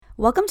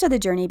Welcome to the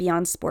Journey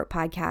Beyond Sport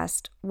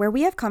podcast, where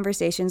we have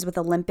conversations with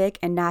Olympic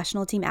and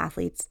national team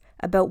athletes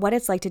about what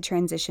it's like to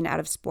transition out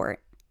of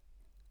sport.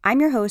 I'm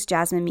your host,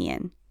 Jasmine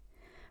Meehan.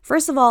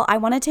 First of all, I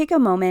want to take a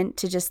moment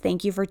to just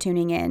thank you for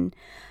tuning in.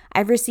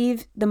 I've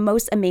received the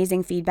most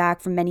amazing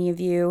feedback from many of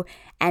you,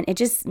 and it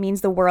just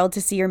means the world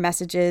to see your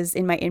messages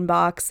in my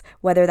inbox,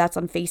 whether that's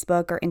on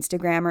Facebook or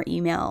Instagram or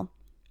email.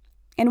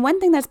 And one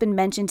thing that's been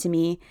mentioned to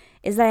me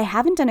is that I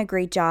haven't done a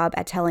great job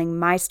at telling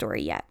my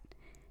story yet.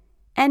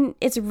 And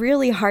it's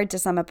really hard to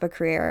sum up a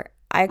career.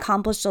 I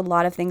accomplished a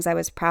lot of things I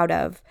was proud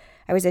of.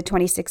 I was a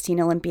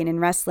 2016 Olympian in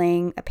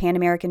wrestling, a Pan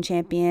American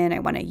champion. I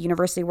won a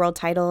University World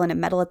title and a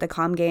medal at the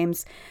Com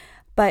Games.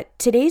 But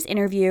today's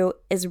interview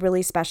is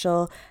really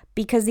special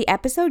because the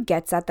episode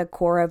gets at the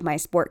core of my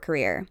sport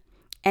career.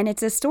 And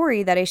it's a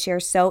story that I share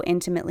so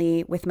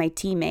intimately with my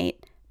teammate,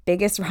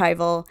 biggest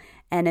rival,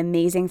 and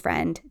amazing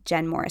friend,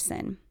 Jen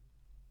Morrison.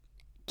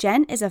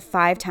 Jen is a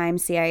 5-time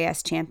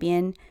CIS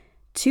champion,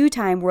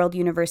 2-time World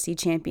University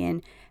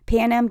champion,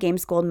 Pan Am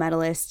Games gold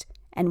medalist,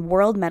 and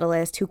world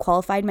medalist who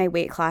qualified my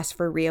weight class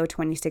for Rio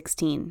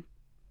 2016.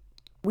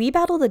 We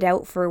battled it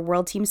out for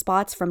world team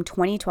spots from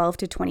 2012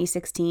 to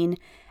 2016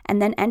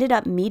 and then ended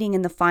up meeting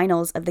in the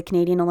finals of the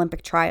Canadian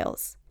Olympic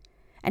Trials.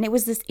 And it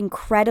was this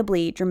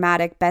incredibly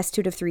dramatic best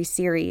 2-3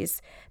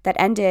 series that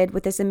ended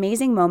with this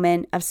amazing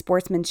moment of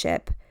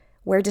sportsmanship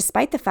where,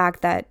 despite the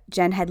fact that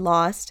Jen had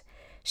lost,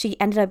 she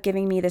ended up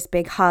giving me this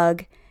big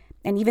hug.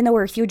 And even though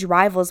we're huge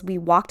rivals, we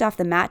walked off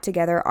the mat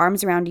together,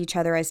 arms around each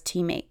other as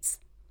teammates.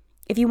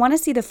 If you want to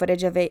see the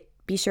footage of it,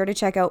 be sure to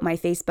check out my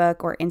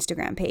Facebook or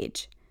Instagram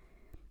page.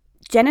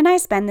 Jen and I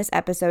spend this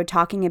episode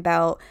talking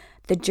about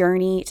the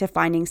journey to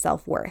finding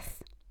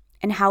self-worth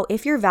and how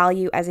if your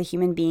value as a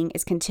human being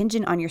is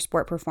contingent on your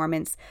sport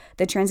performance,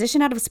 the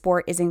transition out of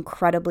sport is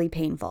incredibly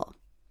painful.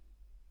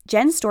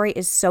 Jen's story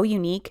is so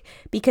unique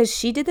because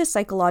she did the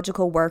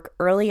psychological work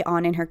early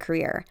on in her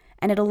career,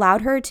 and it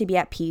allowed her to be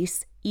at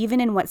peace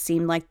even in what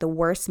seemed like the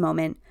worst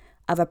moment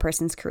of a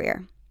person's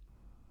career.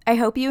 I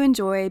hope you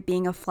enjoy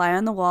being a fly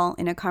on the wall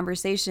in a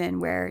conversation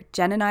where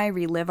Jen and I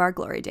relive our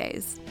glory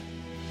days.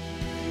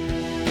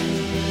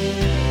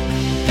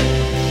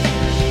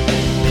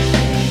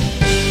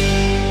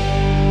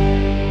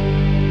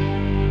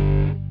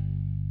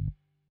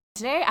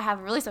 Today I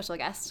have a really special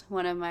guest,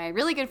 one of my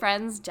really good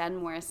friends, Jen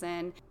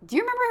Morrison. Do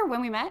you remember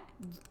when we met?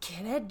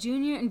 Cadet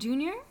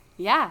junior?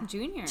 Yeah.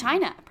 Junior.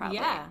 China, probably.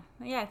 Yeah,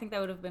 I think that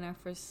would have been our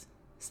first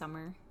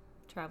summer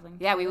traveling.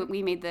 Yeah,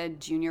 we made the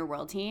junior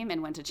world team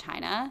and went to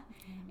China.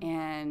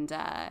 And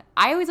I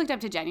always looked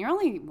up to Jen. You're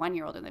only 1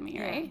 year older than me,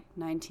 right?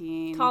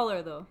 19.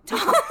 Taller, though.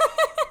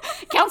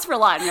 Counts for a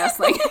lot in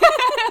wrestling.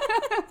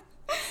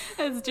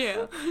 That's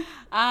true.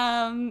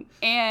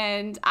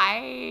 And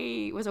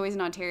I was always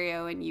in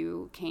Ontario, and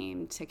you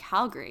came to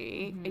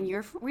Calgary. And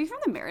were you from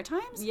the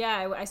Maritimes?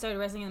 Yeah, I started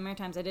wrestling in the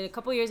Maritimes. I did a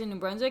couple years in New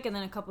Brunswick and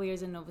then a couple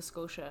years in Nova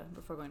Scotia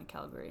before going to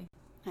Calgary.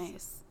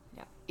 Nice.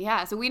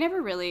 Yeah, so we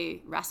never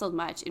really wrestled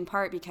much, in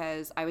part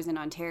because I was in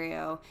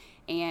Ontario,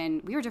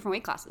 and we were different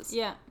weight classes.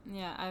 Yeah,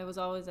 I was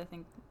always, I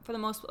think, for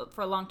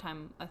a long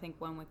time, I think,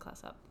 one weight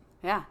class up.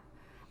 Yeah,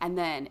 and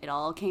then it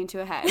all came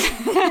to a head.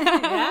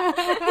 Yeah.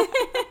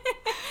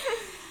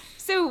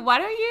 So why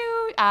don't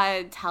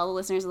you tell the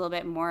listeners a little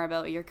bit more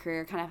about your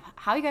career, kind of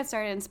how you got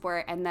started in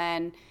sport, and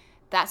then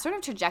that sort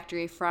of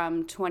trajectory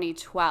from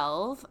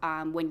 2012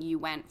 when you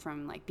went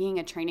from like being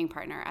a training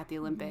partner at the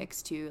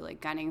Olympics to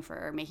like gunning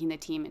for making the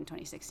team in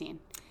 2016.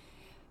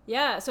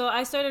 Yeah, so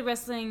I started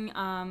wrestling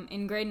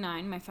in grade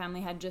 9. My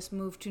family had just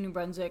moved to New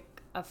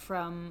Brunswick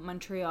from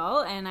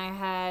Montreal, and I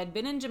had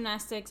been in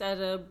gymnastics at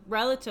a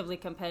relatively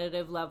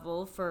competitive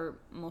level for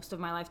most of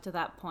my life to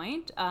that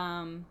point.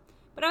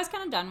 But I was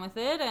kind of done with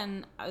it,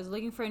 and I was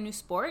looking for a new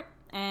sport,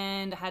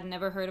 and I had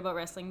never heard about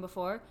wrestling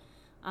before.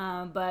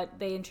 But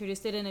they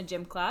introduced it in a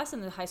gym class,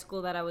 and the high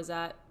school that I was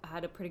at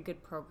had a pretty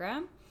good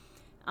program.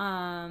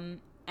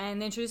 And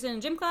they introduced it in a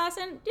gym class,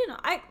 and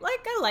I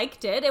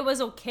liked it. It was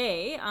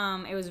okay.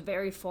 It was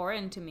very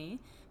foreign to me,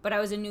 but I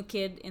was a new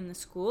kid in the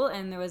school,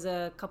 and there was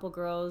a couple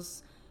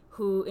girls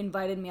who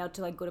invited me out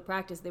to like go to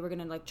practice. They were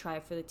gonna like try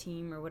for the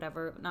team or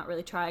whatever. Not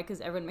really try because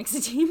everyone makes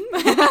a team.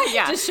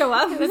 Yeah, just show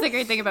up. That's a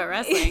great thing about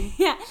wrestling.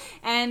 Yeah,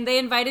 and they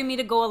invited me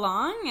to go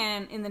along,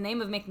 and in the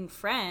name of making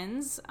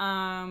friends,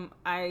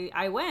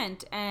 I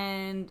went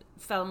and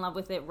fell in love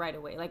with it right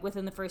away. Like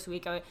within the first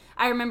week,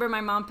 I remember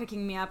my mom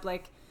picking me up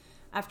like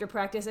after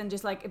practice and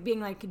just like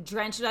being like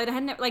drenched. I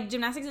hadn't like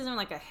gymnastics isn't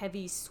like a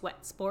heavy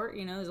sweat sport.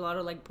 There's a lot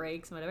of like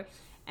breaks and whatever.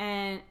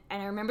 And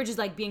I remember just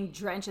like being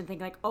drenched and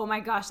thinking like, oh my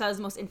gosh, that was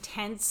the most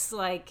intense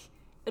like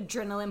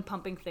adrenaline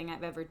pumping thing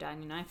I've ever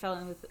done. I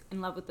fell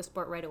in love with the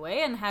sport right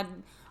away and had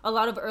a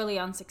lot of early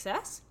on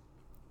success.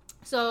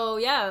 So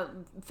yeah,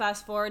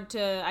 fast forward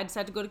to I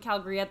decided to go to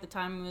Calgary. At the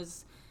time, it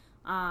was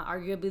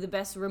arguably the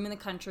best room in the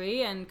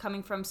country, and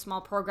coming from small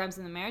programs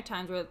in the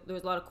Maritimes where there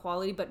was a lot of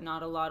quality but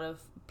not a lot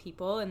of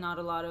people and not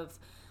a lot of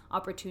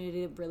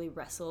opportunity to really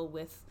wrestle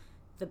with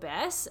the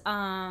best.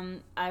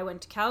 I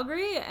went to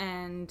Calgary,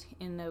 and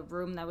in a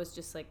room that was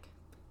just like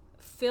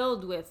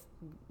filled with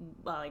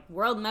like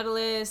world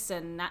medalists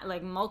and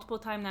like multiple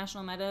time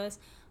national medalists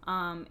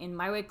in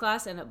my weight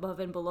class and above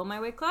and below my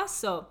weight class.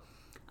 So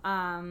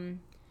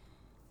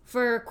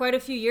for quite a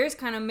few years,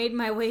 kind of made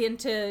my way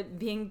into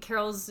being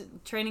Carol's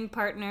training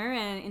partner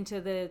and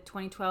into the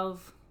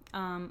 2012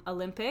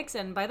 Olympics.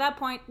 And by that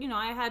point, you know,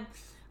 I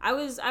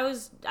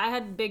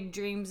had big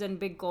dreams and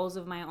big goals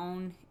of my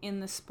own in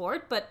the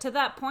sport. But to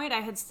that point,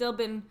 I had still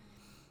been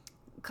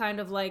kind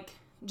of like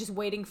just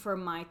waiting for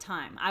my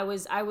time. I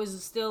was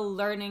still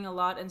learning a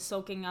lot and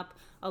soaking up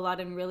a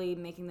lot and really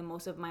making the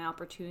most of my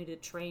opportunity to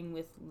train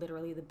with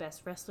literally the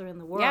best wrestler in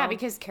the world. Yeah,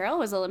 because Carol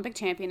was Olympic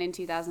champion in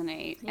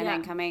 2008, and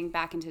then coming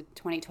back into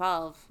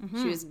 2012,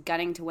 she was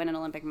gunning to win an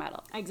Olympic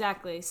medal.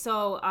 Exactly.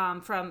 So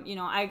from, you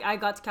know, I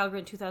got to Calgary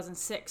in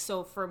 2006.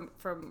 So from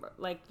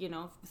like, you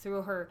know,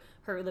 through her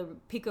the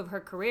peak of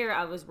her career,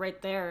 I was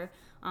right there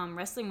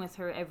wrestling with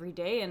her every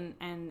day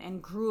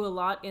and grew a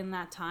lot in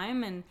that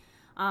time.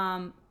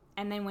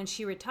 And then when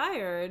she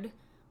retired,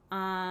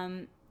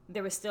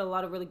 there was still a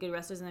lot of really good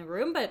wrestlers in the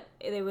room, but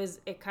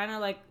it kind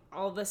of like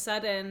all of a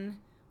sudden,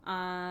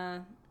 I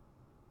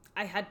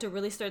had to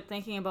really start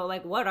thinking about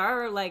like, what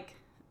are like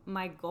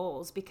my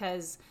goals?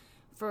 Because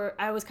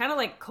I was kind of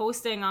like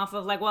coasting off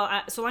of like,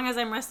 well, so long as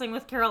I'm wrestling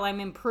with Carol,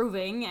 I'm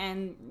improving,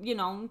 and, you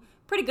know,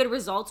 pretty good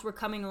results were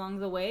coming along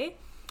the way.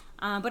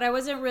 But I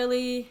wasn't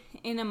really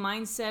in a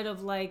mindset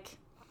of like,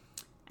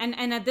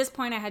 and at this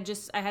point I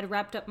had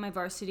wrapped up my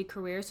varsity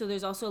career. So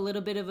there's also a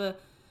little bit of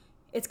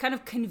it's kind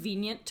of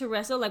convenient to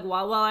wrestle like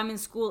while I'm in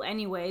school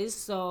anyways,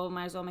 so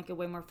might as well make it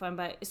way more fun.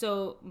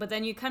 But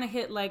then you kind of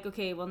hit like,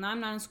 okay, well, now I'm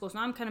not in school, so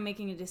now I'm kind of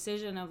making a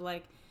decision of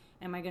like,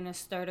 am I going to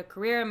start a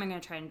career? Am I going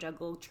to try and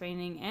juggle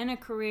training and a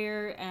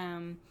career?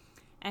 And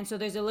so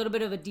there's a little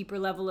bit of a deeper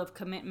level of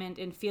commitment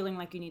in feeling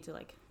like you need to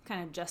like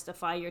kind of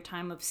justify your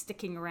time of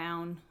sticking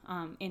around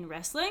in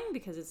wrestling,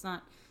 because it's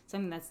not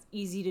something that's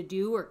easy to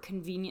do or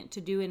convenient to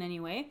do in any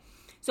way.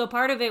 So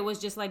part of it was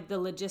just like the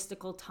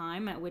logistical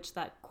time at which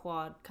that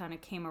quad kind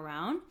of came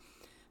around,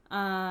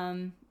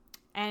 and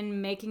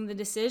making the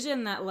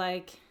decision that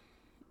like,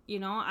 you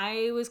know,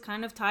 I was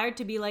kind of tired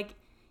to be like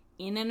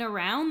in and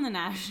around the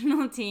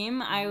national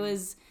team. I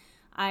was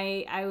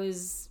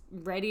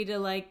ready to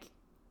like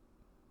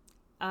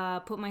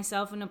put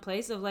myself in a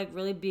place of like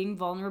really being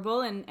vulnerable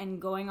and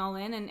going all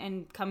in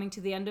and coming to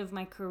the end of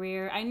my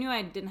career. I knew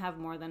I didn't have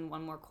more than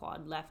one more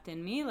quad left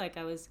in me. Like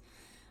I was,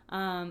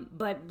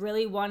 but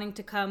really wanting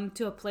to come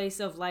to a place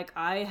of like,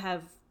 I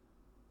have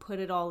put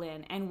it all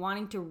in, and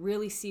wanting to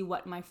really see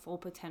what my full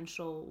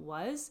potential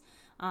was,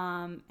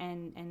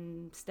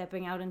 and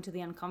stepping out into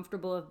the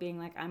uncomfortable of being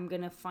like, I'm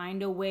gonna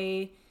find a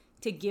way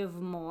to give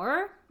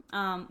more,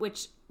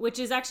 which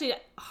is actually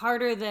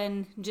harder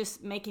than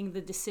just making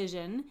the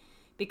decision,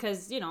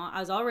 because, you know,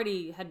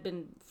 had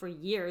been for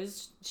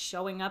years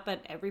showing up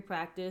at every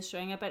practice,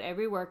 showing up at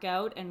every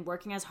workout, and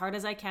working as hard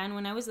as I can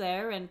when I was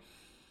there, and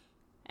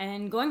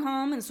going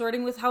home and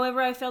sorting with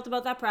however I felt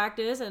about that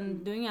practice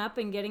and doing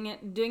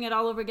it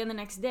all over again the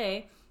next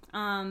day.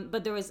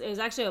 But it was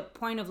actually a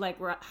point of like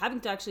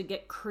having to actually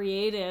get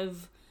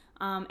creative,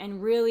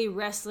 and really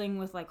wrestling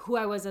with like who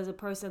I was as a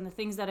person, the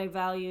things that I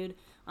valued,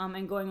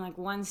 and going like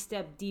one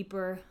step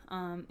deeper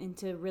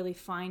into really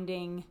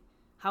finding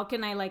how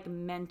can I like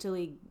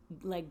mentally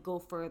like go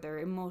further,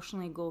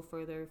 emotionally go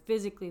further,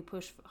 physically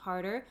push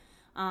harder.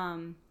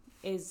 So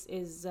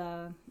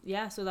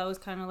that was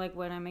kind of like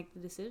when I make the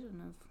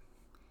decision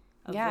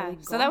of really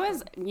so that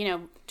was, you know,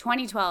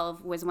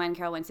 2012 was when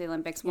Carol went to the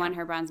Olympics, won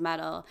her bronze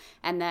medal,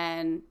 and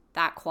then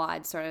that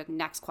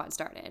next quad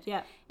started.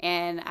 Yeah.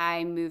 And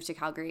I moved to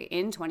Calgary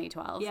in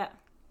 2012. Yeah.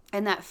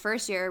 And that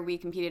first year we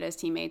competed as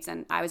teammates,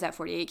 and I was at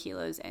 48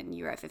 kilos and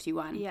you were at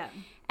 51. Yeah.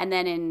 And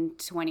then in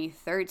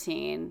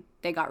 2013,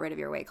 they got rid of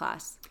your weight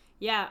class.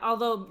 Yeah,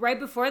 although right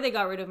before they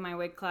got rid of my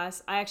weight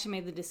class, I actually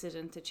made the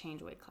decision to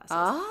change weight classes.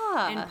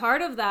 And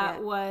part of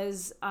that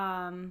was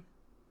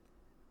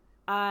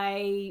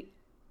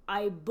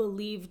I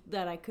believed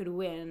that I could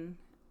win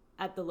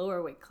at the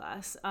lower weight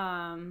class.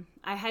 I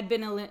had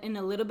been in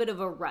a little bit of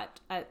a rut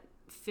at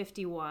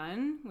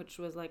 51, which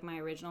was like my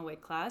original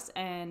weight class,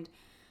 and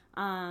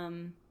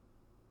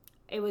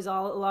it was a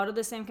lot of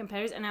the same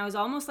competitors, and I was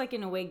almost like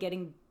in a way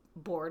getting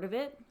bored of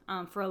it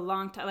for a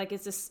long time. Like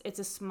it's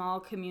a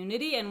small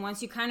community, and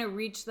once you kind of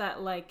reach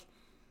that like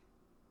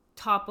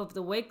top of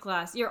the weight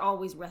class, you're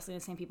always wrestling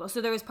the same people.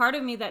 So there was part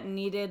of me that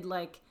needed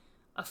like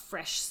a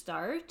fresh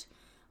start,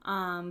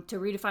 to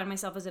redefine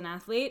myself as an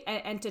athlete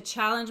and to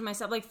challenge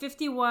myself. Like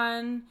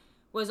 51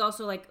 was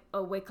also like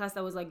a weight class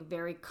that was like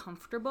very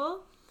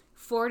comfortable.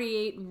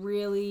 48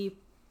 really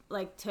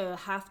like to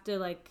have to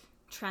like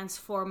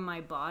transform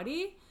my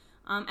body.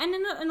 And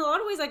in a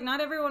lot of ways, like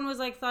not everyone was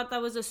like thought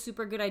that was a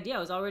super good idea. I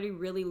was already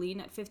really lean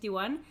at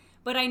 51,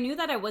 but I knew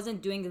that I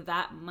wasn't doing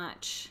that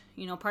much.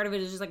 You know, part of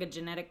it is just like a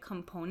genetic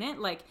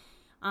component. Like,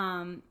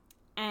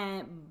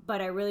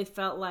 but I really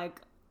felt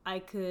like I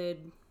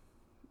could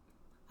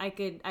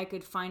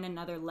find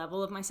another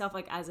level of myself,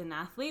 like as an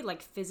athlete,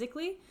 like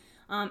physically.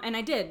 And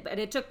I did, but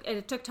it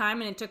took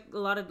time, and it took a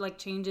lot of like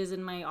changes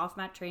in my off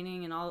mat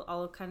training and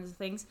all kinds of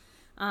things.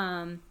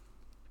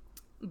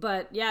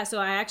 But yeah, so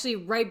I actually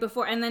right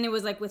before, and then it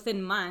was like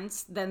within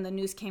months, then the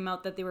news came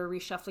out that they were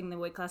reshuffling the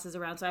weight classes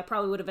around. So I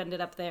probably would have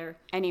ended up there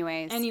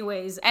anyways.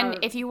 And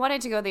if you wanted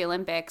to go to the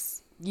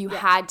Olympics, you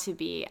had to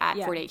be at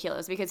 48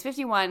 kilos, because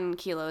 51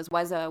 kilos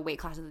was a weight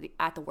class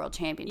at the World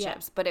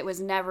Championships, but it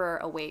was never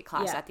a weight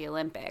class at the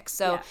Olympics.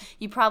 So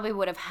you probably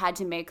would have had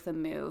to make the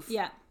move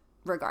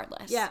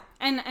regardless. Yeah.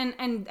 And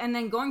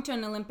then going to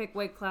an Olympic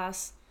weight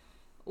class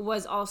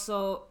was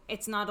also,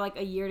 it's not like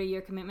a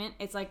year-to-year commitment.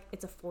 It's like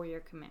it's a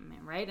 4-year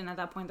commitment, right? And at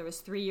that point there was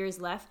 3 years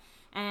left,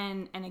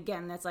 and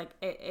again, that's like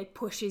it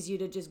pushes you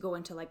to just go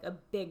into like a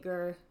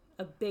bigger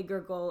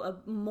goal,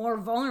 more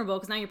vulnerable,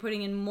 because now you're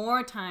putting in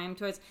more time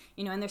towards,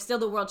 and there's still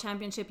the World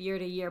Championship year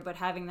to year, but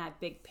having that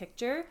big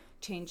picture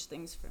changed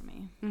things for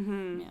me.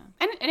 Yeah.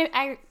 And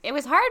it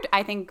was hard,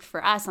 I think,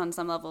 for us on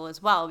some level as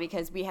well,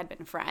 because we had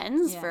been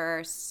friends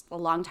for a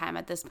long time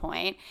at this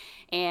point,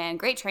 and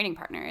great training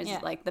partners.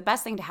 Like, the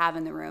best thing to have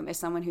in the room is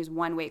someone who's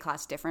one weight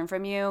class different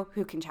from you,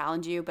 who can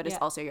challenge you, but is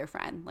also your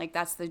friend. Like,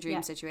 that's the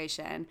dream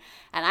situation.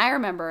 And I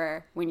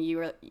remember when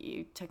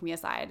you took me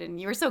aside, and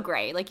you were so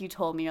great. Like, you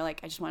told me, you're like,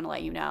 I just want to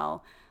let you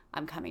know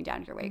I'm coming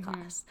down to your weight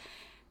class.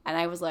 And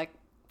I was like,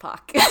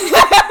 fuck.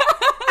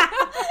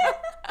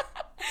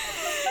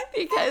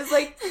 Because,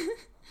 like,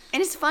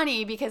 and it's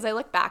funny because I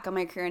look back on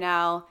my career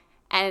now,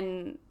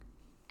 and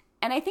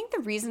I think the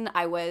reason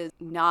I was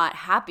not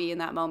happy in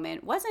that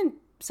moment wasn't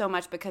so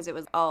much because it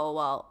was, oh,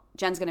 well,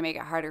 Jen's going to make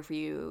it harder for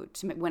you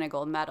to win a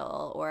gold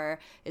medal, or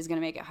is going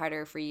to make it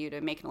harder for you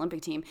to make an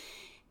Olympic team.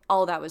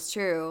 All that was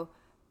true.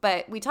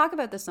 But we talk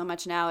about this so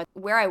much now.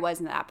 Where I was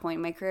in that point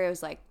in my career,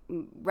 was like,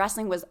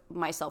 wrestling was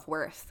my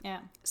self-worth. Yeah.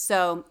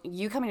 So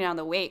you coming down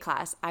the weight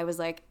class, I was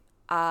like,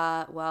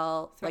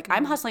 well, like,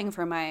 I'm hustling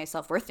for my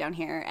self-worth down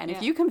here. And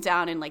if you come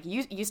down and, like,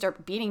 you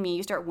start beating me,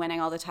 you start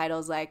winning all the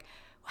titles, like,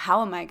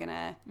 how am I going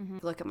to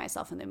look at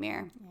myself in the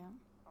mirror?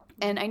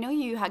 Yeah. And I know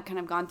you had kind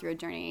of gone through a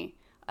journey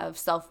of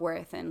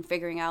self-worth and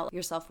figuring out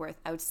your self-worth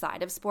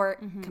outside of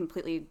sport,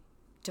 completely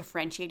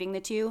differentiating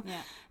the two.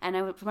 Yeah. And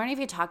I was wondering if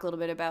you could talk a little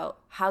bit about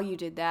how you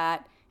did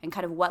that and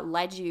kind of what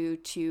led you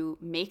to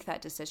make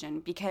that decision.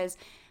 Because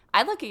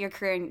I look at your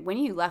career, and when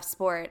you left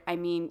sport, I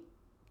mean,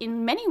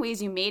 in many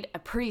ways, you made a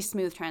pretty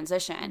smooth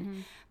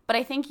transition. But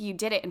I think you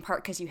did it in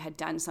part because you had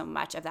done so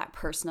much of that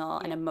personal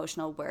and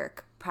emotional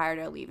work prior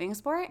to leaving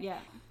sport. Yeah.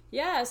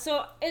 Yeah.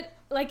 So it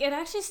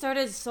actually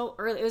started so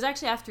early. It was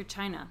actually after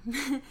China.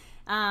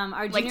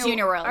 Our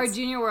junior worlds. Our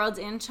junior worlds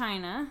in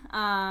China.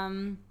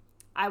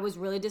 I was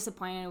really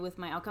disappointed with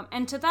my outcome.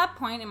 And to that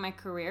point in my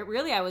career,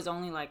 really, I was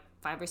only like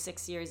 5 or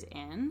 6 years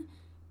in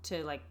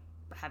to like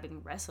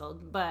having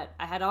wrestled. But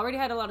I had already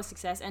had a lot of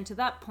success. And to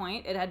that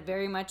point, it had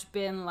very much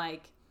been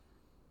like,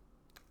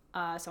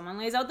 someone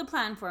lays out the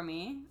plan for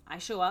me, I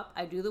show up,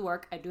 I do the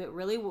work, I do it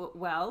really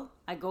well,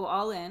 I go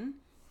all in,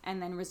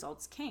 and then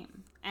results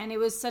came. And it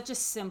was such a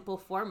simple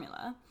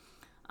formula.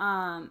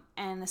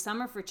 And the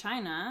summer for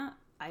China,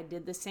 I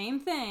did the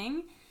same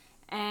thing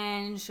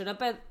and showed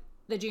up at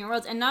the Junior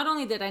Worlds. And not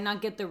only did I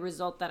not get the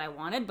result that I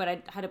wanted, but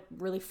I had a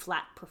really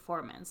flat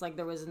performance. Like,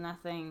 there was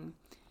nothing,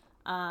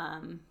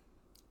 and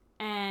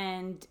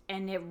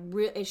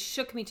it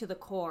shook me to the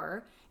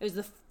core. It was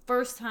the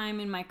first time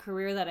in my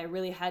career that I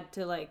really had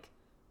to, like,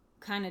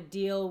 kind of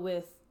deal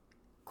with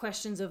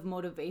questions of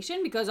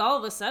motivation, because all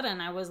of a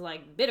sudden I was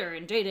like bitter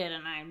and jaded,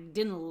 and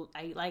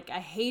I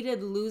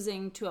hated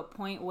losing to a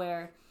point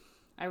where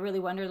I really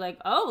wondered, like,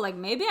 oh, like,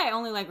 maybe I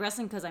only like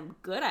wrestling because I'm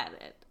good at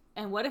it.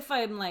 And what if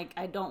I'm like,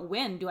 I don't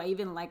win? Do I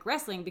even like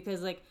wrestling?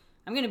 Because, like,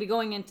 I'm going to be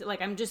going into,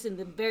 like, I'm just in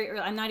the very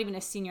early, I'm not even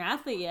a senior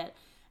athlete yet.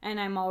 And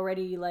I'm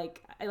already,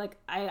 like,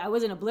 I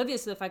wasn't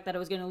oblivious to the fact that I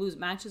was going to lose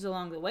matches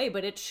along the way,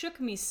 but it shook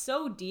me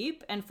so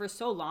deep and for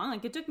so long.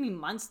 Like, it took me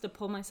months to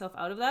pull myself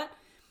out of that,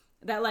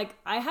 like,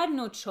 I had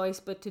no choice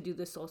but to do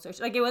the soul search.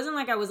 Like, it wasn't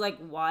like I was, like,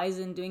 wise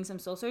in doing some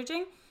soul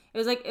searching. It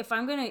was like, if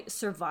I'm going to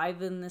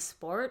survive in this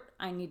sport,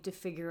 I need to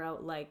figure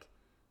out, like,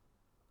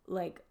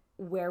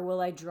 where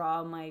will I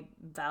draw my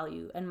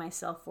value and my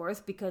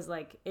self-worth? Because,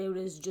 like, it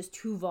was just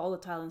too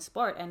volatile in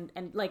sport.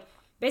 And like,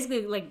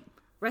 basically, like,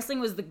 wrestling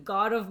was the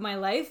god of my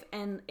life,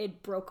 and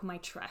it broke my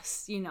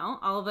trust,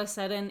 All of a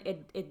sudden,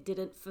 it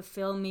didn't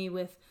fulfill me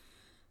with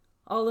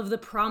all of the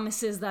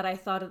promises that I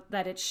thought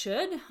that it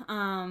should.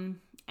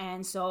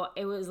 And so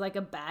it was like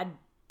a bad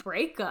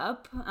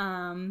breakup,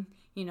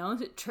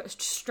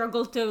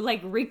 struggled to,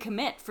 like,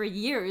 recommit for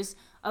years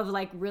of,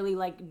 like, really,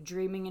 like,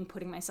 dreaming and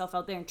putting myself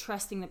out there and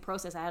trusting the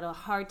process. I had a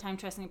hard time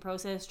trusting the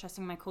process,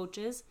 trusting my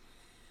coaches.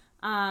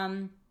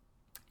 And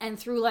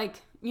through, like,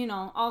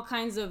 all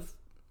kinds of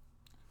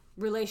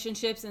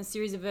relationships and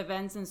series of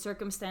events and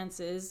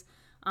circumstances,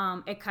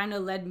 it kind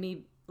of led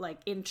me, like,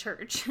 in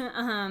church.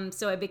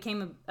 So it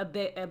became a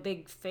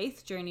big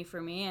faith journey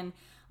for me. And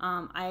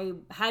I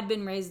had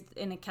been raised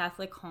in a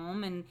Catholic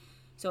home, and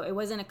so it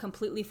wasn't a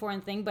completely foreign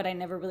thing, but I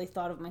never really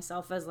thought of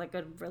myself as, like,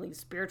 a really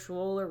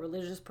spiritual or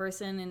religious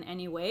person in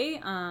any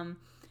way.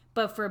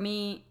 But for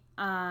me,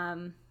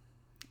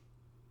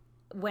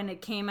 when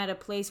it came at a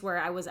place where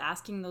I was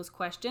asking those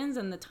questions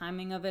and the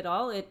timing of it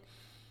all, it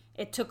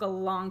took a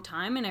long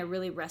time and I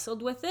really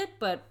wrestled with it.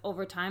 But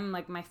over time,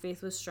 like, my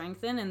faith was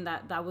strengthened, and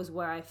that was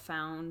where I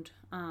found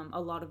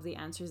a lot of the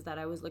answers that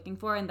I was looking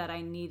for and that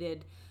I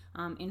needed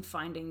in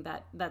finding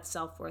that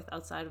self-worth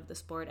outside of the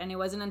sport. And it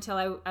wasn't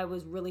until I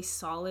was really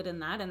solid in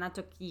that, and that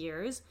took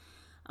years.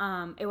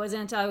 It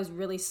wasn't until I was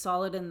really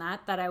solid in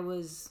that I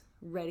was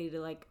ready to,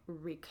 like,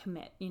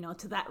 recommit, you know,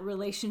 to that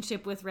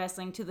relationship with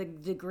wrestling, to the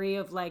degree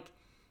of, like,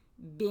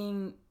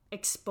 being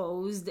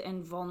exposed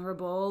and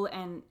vulnerable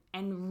and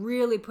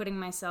really putting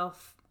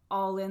myself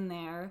all in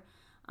there,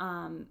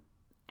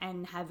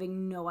 and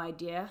having no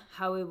idea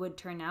how it would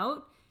turn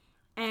out,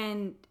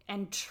 and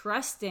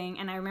trusting.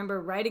 And I remember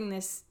writing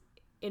this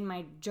in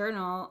my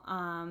journal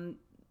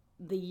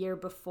the year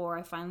before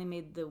I finally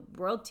made the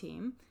world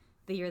team,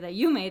 the year that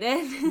you made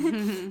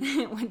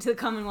it, went to the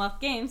Commonwealth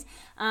Games,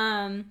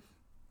 and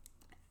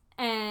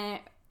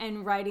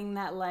writing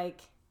that,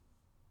 like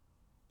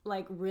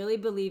really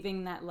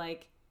believing that,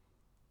 like,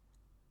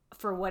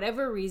 for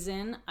whatever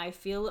reason, I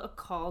feel a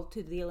call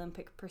to the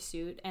Olympic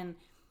pursuit, and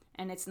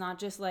it's not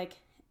just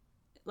like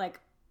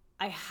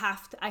I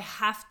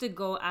have to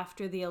go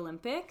after the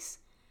Olympics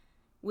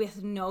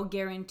with no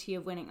guarantee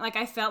of winning. Like,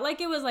 I felt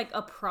like it was like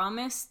a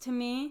promise to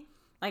me,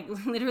 like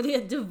literally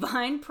a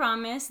divine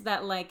promise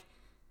that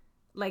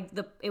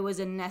it was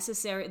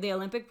the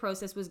Olympic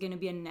process was going to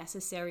be a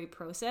necessary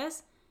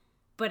process,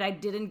 but I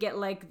didn't get,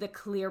 like, the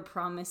clear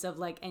promise of,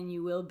 like, and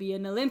you will be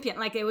an Olympian.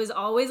 Like, it was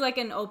always like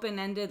an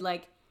open-ended,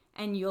 like,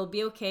 and you'll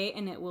be okay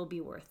and it will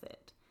be worth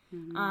it.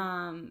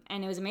 Mm-hmm.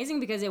 And it was amazing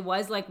because it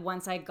was like,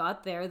 once I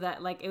got there,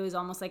 that, like, it was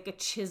almost like a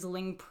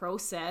chiseling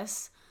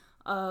process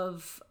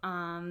of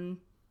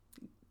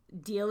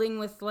dealing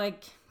with,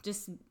 like,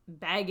 just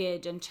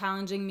baggage and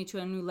challenging me to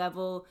a new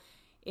level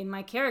in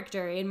my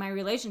character, in my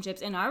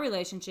relationships, in our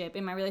relationship,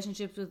 in my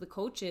relationships with the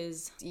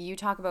coaches. You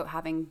talk about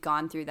having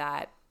gone through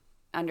that,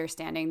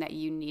 understanding that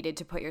you needed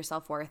to put your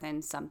self-worth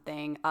in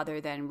something other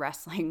than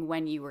wrestling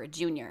when you were a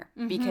junior,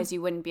 mm-hmm. because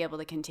you wouldn't be able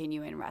to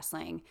continue in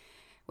wrestling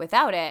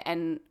without it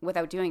and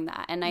without doing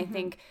that. And mm-hmm. I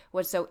think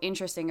what's so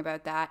interesting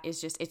about that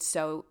is just it's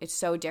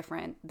so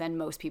different than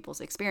most people's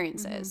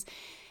experiences. Mm-hmm.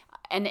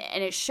 And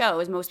it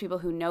shows. Most people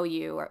who know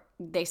you,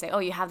 they say, oh,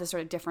 you have this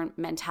sort of different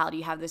mentality,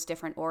 you have this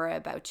different aura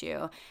about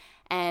you.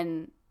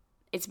 And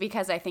it's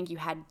because I think you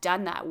had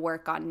done that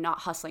work on not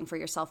hustling for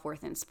your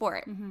self-worth in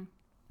sport. Mm-hmm.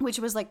 Which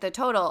was, like, the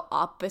total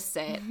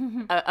opposite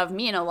of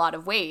me in a lot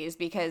of ways,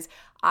 because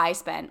I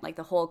spent, like,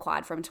 the whole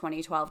quad from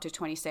 2012 to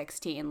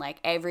 2016, like,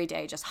 every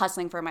day just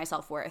hustling for my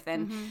self-worth.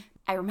 And mm-hmm.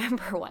 I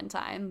remember one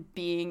time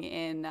being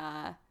in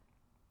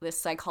this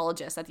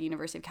psychologist at the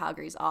University of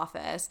Calgary's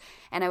office,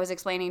 and I was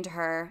explaining to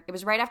her, it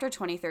was right after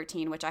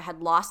 2013, which I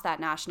had lost that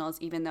nationals,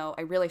 even though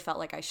I really felt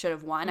like I should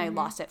have won. Mm-hmm. I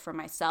lost it for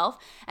myself.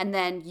 And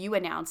then you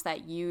announced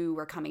that you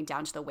were coming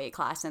down to the weight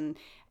class, and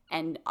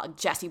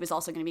Jesse was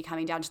also going to be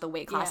coming down to the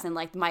weight class. Yeah. And,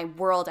 like, my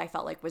world, I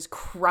felt like, was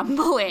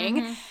crumbling.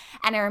 Mm-hmm.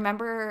 And I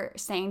remember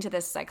saying to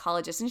this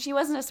psychologist, and she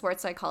wasn't a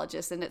sports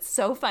psychologist, and it's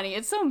so funny.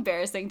 It's so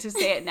embarrassing to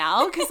say it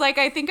now because, like,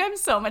 I think I'm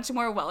so much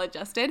more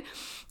well-adjusted.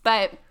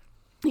 But,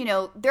 you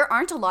know, there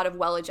aren't a lot of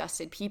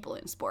well-adjusted people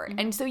in sport. Mm-hmm.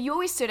 And so you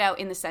always stood out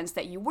in the sense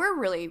that you were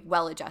really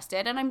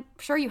well-adjusted. And I'm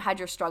sure you had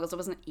your struggles. It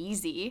wasn't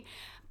easy.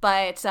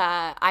 But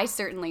I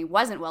certainly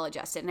wasn't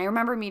well-adjusted. And I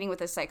remember meeting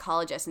with a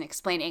psychologist and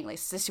explaining, like,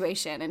 the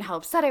situation and how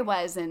upset I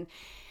was. And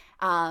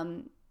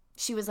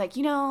she was like,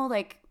 you know,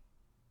 like,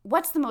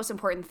 what's the most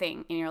important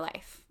thing in your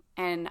life?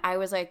 And I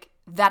was like,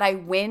 that I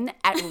win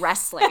at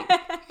wrestling.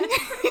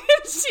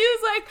 She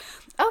was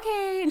like,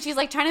 okay. And she's,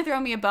 like, trying to throw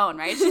me a bone,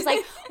 right? She's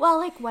like, well,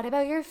 like, what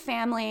about your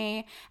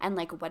family? And,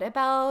 like, what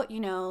about, you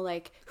know,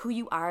 like, who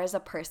you are as a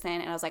person?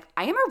 And I was like,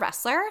 I am a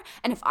wrestler.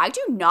 And if I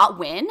do not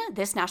win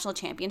this national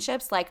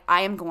championships, like,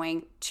 I am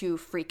going to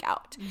freak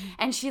out. Mm-hmm.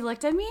 And she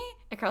looked at me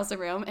across the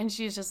room and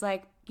she's just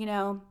like, you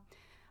know,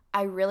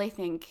 I really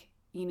think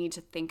you need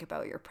to think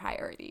about your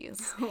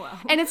priorities. Wow.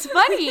 And it's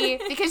funny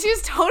because she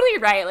was totally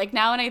right. Like,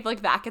 now when I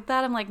look back at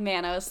that, I'm like,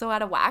 man, I was so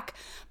out of whack.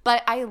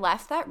 But I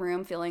left that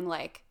room feeling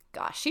like,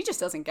 gosh, she just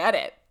doesn't get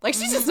it. Like,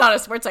 she's just not a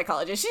sports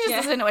psychologist. She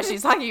just doesn't know what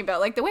she's talking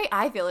about. Like, the way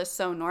I feel is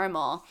so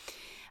normal.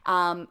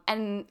 And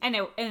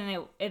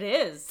it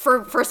is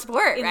for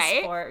sport, in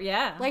right? Sport,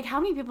 yeah. Like, how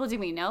many people do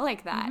we know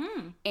like that?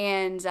 Mm-hmm.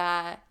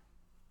 And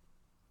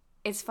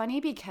it's funny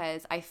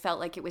because I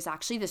felt like it was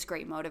actually this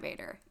great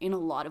motivator in a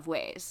lot of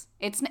ways.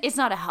 It's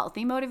not a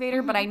healthy motivator,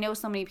 mm-hmm. but I know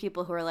so many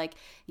people who are like,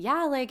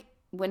 yeah, like,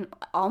 when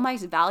all my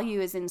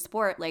value is in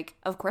sport, like,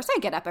 of course I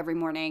get up every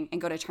morning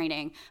and go to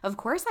training. Of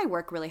course I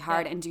work really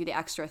hard and do the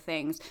extra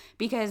things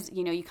because,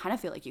 you know, you kind of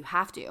feel like you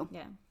have to.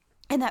 Yeah.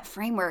 And that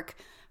framework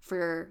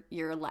for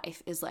your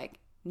life is, like,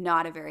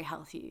 not a very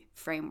healthy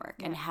framework.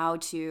 Yeah. And how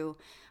to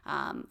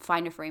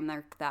find a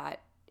framework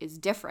that is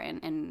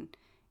different and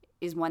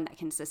is one that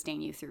can sustain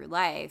you through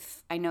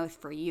life. I know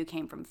for you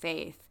came from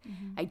faith.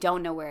 Mm-hmm. I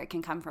don't know where it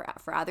can come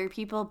for other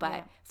people,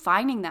 but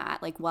finding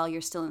that, like, while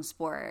you're still in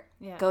sport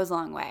goes a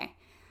long way.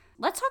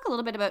 let's talk a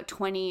little bit about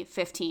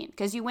 2015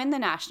 because you win the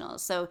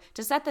nationals. So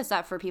to set this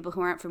up for people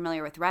who aren't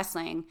familiar with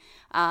wrestling,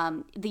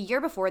 the year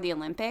before the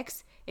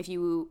Olympics, if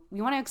you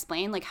want to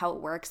explain like how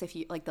it works, if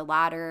you like the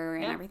ladder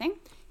and everything.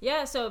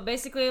 Yeah. So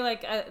basically,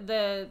 like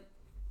the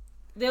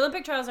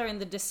Olympic trials are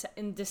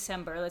in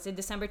December. Let's say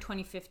December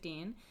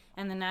 2015,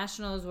 and the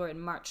nationals were in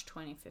March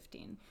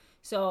 2015.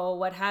 So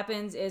what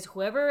happens is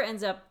whoever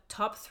ends up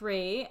top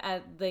 3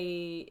 at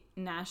the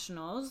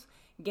nationals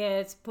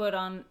gets put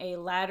on a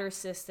ladder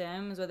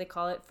system, is what they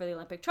call it, for the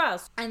Olympic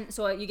trials. And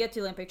so you get to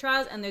the Olympic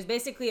trials, and there's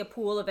basically a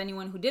pool of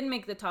anyone who didn't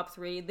make the top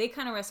 3. They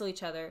kind of wrestle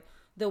each other.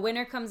 The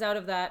winner comes out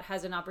of that,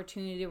 has an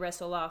opportunity to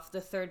wrestle off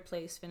the third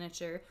place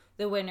finisher.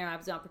 The winner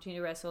has an opportunity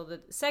to wrestle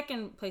the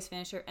second place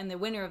finisher, and the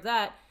winner of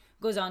that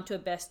goes on to a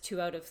best 2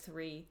 out of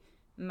 3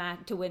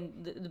 to win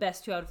the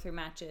best 2 out of 3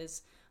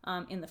 matches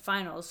in the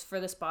finals for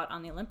the spot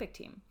on the Olympic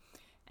team.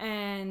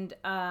 And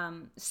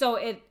so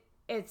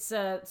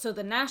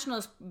the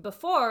nationals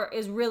before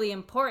is really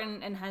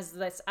important and has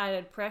this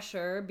added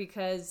pressure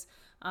because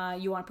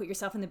you want to put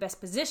yourself in the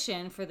best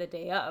position for the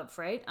day of,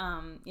 right?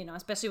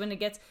 Especially when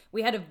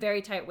we had a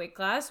very tight weight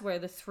class where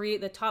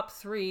the top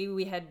 3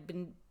 we had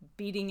been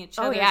beating each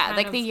other. Oh yeah,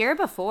 like the year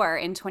before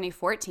in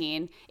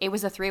 2014, it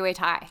was a 3-way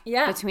tie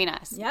between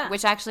us. Yeah,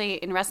 which actually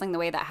in wrestling the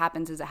way that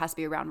happens is it has to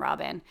be a round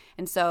robin,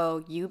 and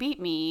so you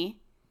beat me.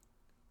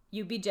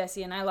 You beat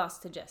Jessie, and I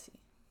lost to Jessie.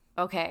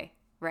 Okay,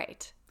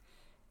 right.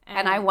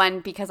 And I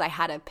won because I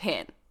had a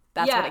pin.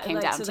 That's what it came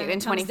down to in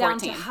 2014. Down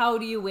to how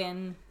do you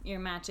win your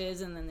matches,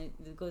 and then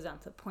it goes down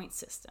to the point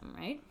system,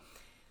 right?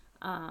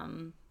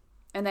 And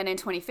then in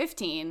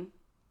 2015,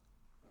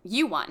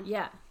 you won.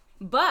 Yeah,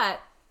 but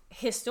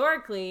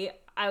historically,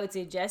 I would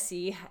say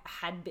Jessie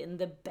had been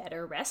the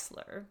better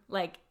wrestler.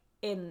 Like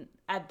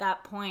at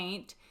that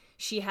point,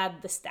 she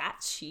had the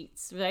stats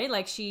sheets, right?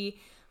 Like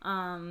she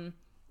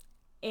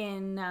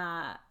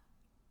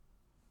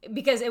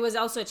because it was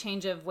also a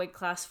change of weight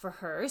class for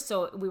her,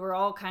 so we were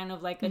all kind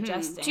of like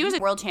adjusting. She was a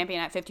world champion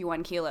at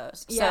 51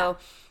 kilos. Yeah.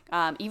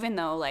 So even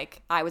though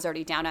like I was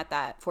already down at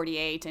that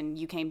 48 and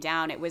you came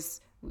down, it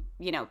was,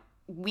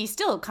 we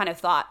still kind of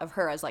thought of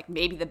her as like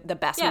maybe the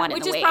best one in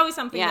the weight. Which is probably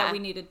something that we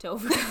needed to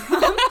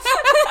overcome.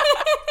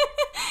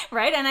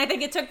 Right? And I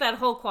think it took that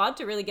whole quad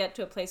to really get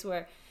to a place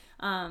where,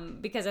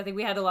 because I think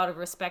we had a lot of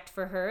respect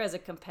for her as a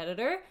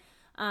competitor.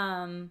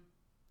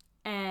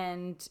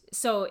 And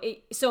so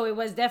it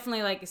was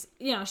definitely like,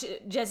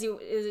 Jessie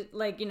is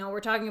like,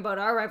 we're talking about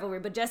our rivalry,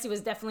 but Jessie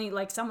was definitely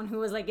like someone who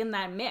was like in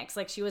that mix.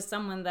 Like she was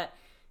someone that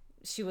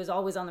she was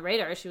always on the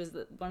radar. She was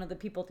one of the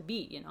people to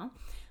beat,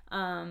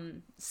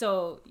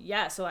 So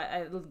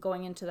I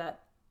going into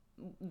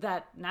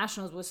that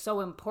nationals was so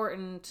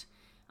important,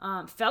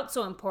 felt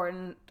so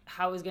important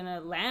how it was going to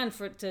land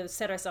to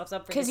set ourselves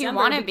up for December. Because you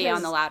want to be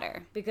on the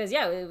ladder. Because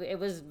it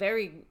was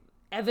very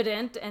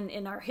evident and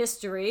in our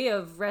history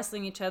of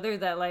wrestling each other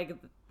that like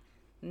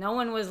no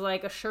one was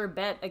like a sure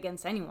bet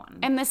against anyone.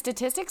 And the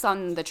statistics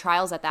on the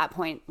trials at that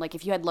point, like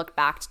if you had looked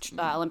back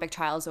to Olympic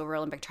trials over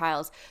Olympic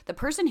trials, the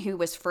person who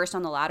was first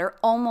on the ladder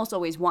almost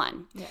always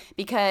won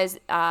because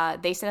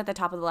they sit at the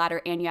top of the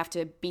ladder and you have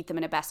to beat them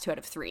in a best 2 out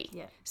of 3.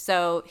 Yeah.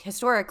 So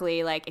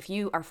historically, like if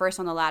you are first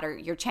on the ladder,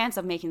 your chance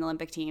of making the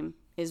Olympic team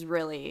is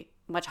really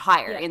much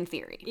higher in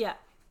theory. Yeah.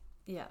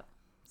 Yeah.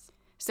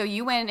 So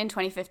you win in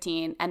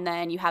 2015, and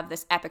then you have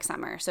this epic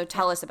summer. So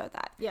tell us about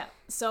that. Yeah.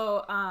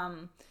 So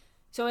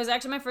it was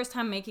actually my first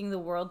time making the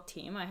world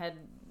team. I had,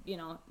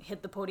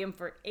 hit the podium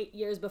for 8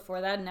 years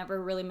before that,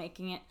 never really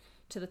making it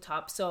to the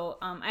top. So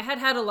I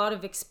had a lot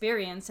of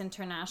experience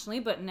internationally,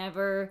 but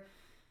never,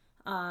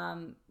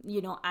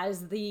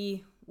 as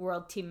the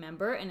world team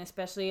member, and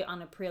especially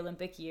on a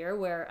pre-Olympic year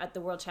where at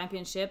the World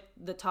Championship,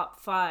 the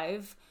top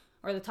 5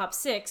 or the top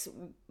 6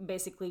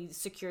 basically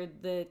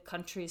secured the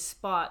country's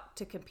spot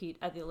to compete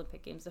at the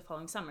Olympic Games the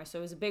following summer. So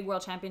it was a big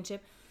world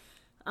championship.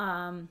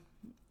 And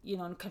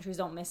countries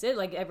don't miss it.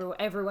 Like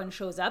everyone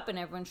shows up and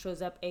everyone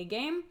shows up A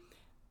game.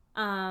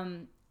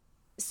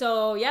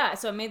 So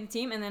I made the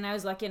team, and then I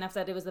was lucky enough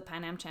that it was the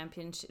Pan Am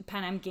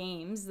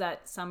Games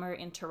that summer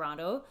in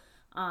Toronto,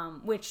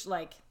 which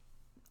like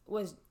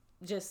was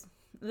just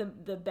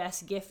the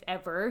best gift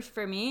ever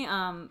for me.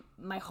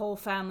 My whole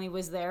family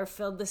was there,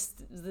 filled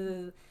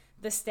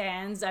the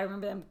stands. I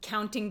remember them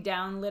counting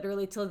down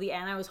literally till the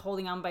end. I was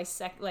holding on by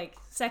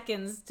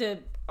seconds to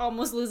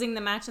almost losing the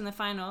match in the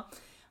final.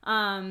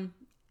 And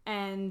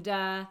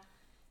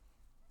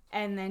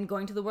then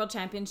going to the World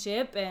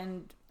Championship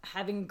and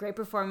having a great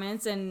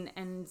performance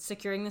and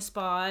securing the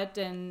spot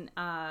and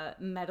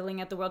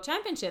medaling at the World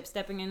Championship,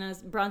 stepping in a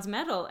bronze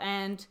medal,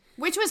 and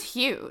which was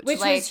huge.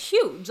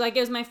 Like it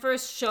was my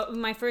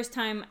first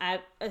time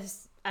at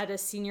a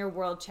senior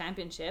world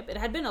championship. It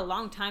had been a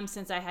long time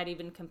since I had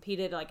even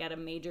competed like at a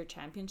major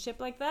championship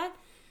like that,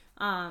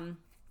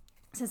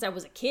 since I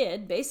was a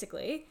kid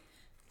basically,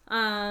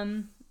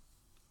 and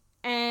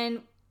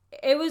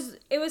it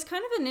was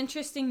kind of an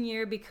interesting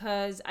year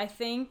because I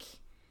think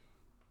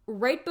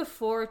right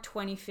before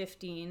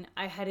 2015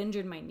 I had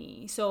injured my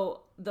knee.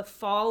 So the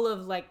fall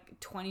of like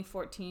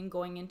 2014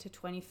 going into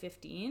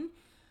 2015,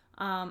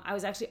 I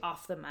was actually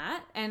off the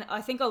mat. And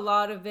I think a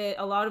lot of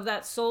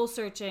that soul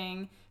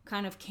searching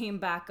kind of came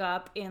back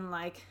up in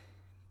like,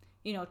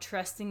 you know,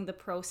 trusting the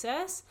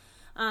process.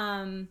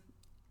 And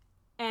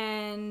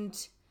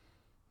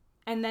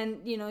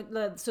then, you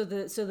know, so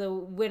the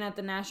win at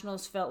the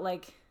Nationals felt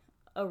like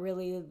a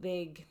really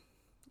big,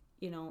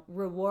 you know,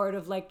 reward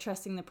of like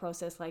trusting the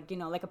process, like, you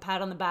know, like a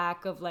pat on the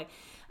back of like,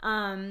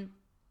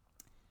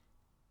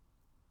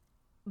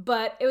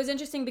 but it was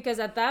interesting because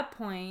at that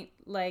point,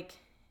 like,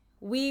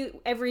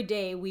 every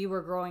day we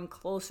were growing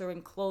closer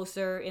and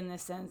closer in the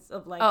sense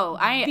of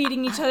like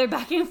beating each other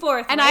back and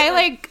forth. And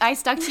right? I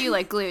stuck to you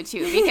like glue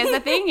too, because the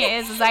thing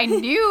is I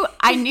knew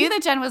that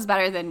Jen was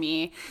better than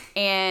me,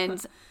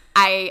 and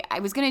I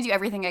was going to do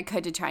everything I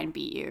could to try and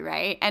beat you,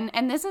 right?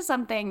 And this is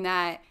something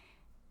that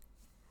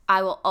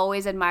I will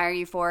always admire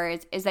you for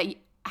is that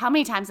how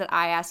many times did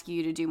I ask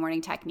you to do morning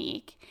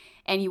technique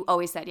and you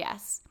always said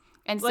yes.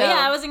 And well,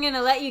 yeah, I wasn't going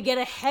to let you get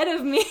ahead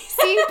of me.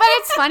 See, but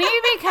it's funny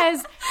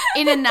because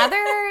in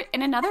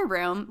another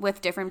room with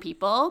different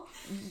people,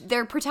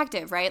 they're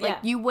protective, right? Like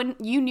you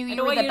knew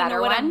you were the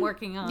better one. I'm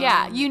working on.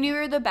 Yeah, you knew you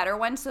were the better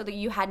one, so that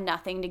you had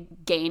nothing to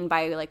gain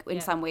by like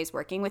in some ways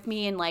working with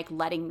me and like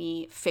letting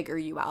me figure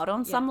you out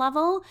on some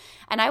level.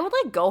 And I would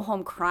like go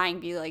home crying,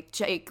 be like,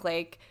 Jake,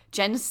 like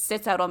Jen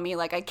sits out on me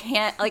like I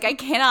cannot,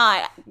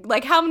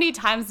 like how many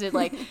times did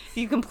like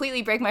you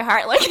completely break my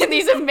heart like in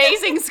these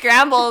amazing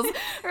scrambles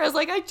where I was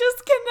like I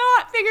just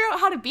cannot figure out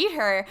how to beat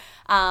her,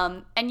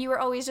 and you were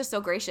always just so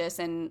gracious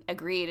and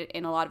agreed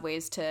in a lot of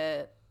ways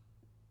to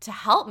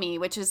help me,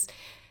 which is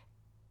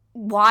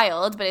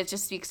wild, but it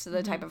just speaks to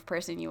the type of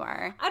person you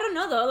are. I don't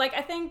know though, like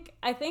I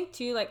think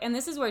too, like, and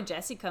this is where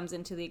Jessie comes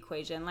into the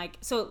equation, like,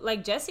 so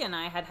like Jessie and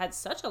I had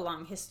such a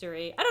long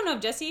history. I don't know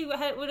if Jessie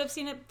would have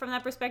seen it from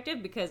that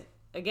perspective, because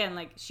again,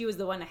 like she was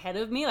the one ahead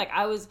of me. Like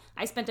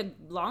I spent a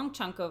long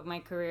chunk of my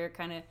career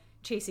kind of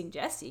chasing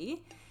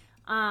Jessie,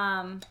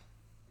 and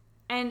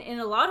in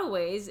a lot of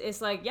ways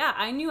it's like, yeah,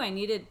 I knew I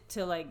needed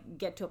to like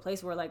get to a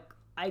place where like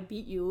I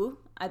beat you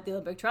at the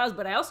Olympic trials,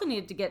 but I also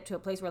needed to get to a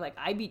place where like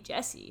I beat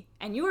Jessie,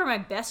 and you were my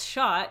best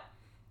shot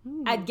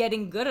at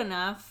getting good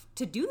enough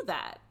to do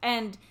that.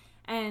 And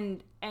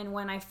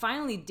when I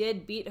finally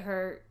did beat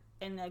her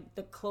in like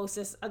the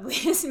closest,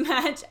 ugliest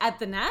match at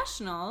the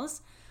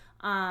Nationals,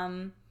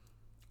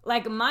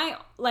 like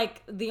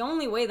the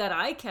only way that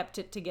I kept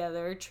it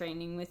together,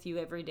 training with you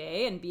every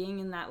day and being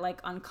in that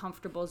like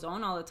uncomfortable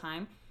zone all the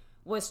time,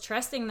 was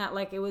trusting that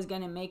like it was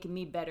going to make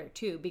me better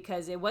too,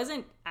 because it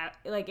wasn't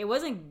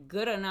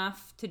good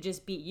enough to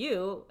just beat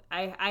you.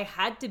 I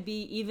had to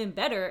be even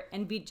better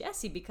and beat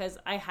Jessie, because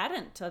I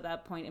hadn't to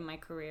that point in my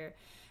career.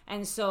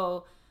 And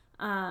so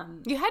you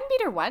hadn't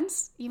beat her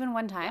once, even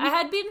one time? I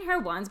had beaten her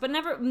once, but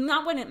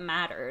not when it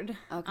mattered.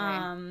 Okay.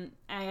 I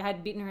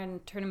had beaten her in a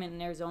tournament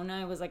in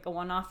Arizona. It was like a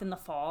one-off in the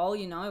fall,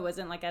 you know, it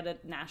wasn't like at a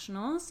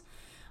Nationals.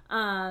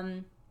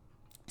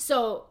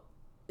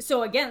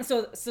 So again,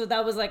 so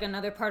that was like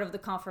another part of the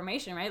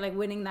confirmation, right? Like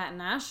winning that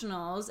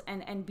Nationals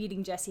and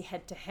beating Jessie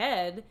head to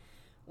head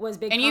was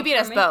big. And you beat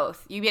us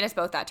both. You beat us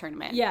both that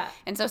tournament. Yeah.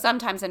 And so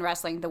sometimes in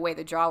wrestling, the way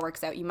the draw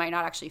works out, you might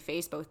not actually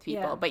face both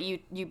people, but you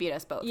beat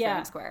us both fair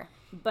and square.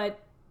 But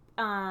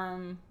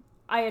I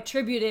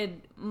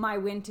attributed my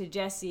win to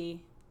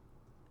Jessie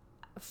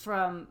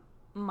from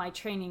my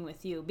training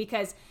with you,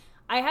 because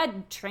I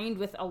had trained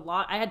with a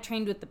lot. I had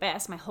trained with the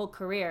best my whole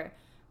career,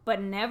 but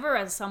never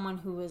as someone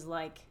who was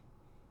like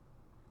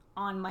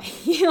on my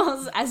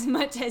heels as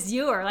much as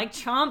you are, like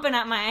chomping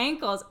at my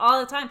ankles all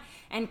the time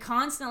and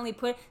constantly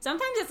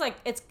sometimes it's like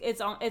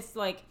it's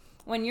like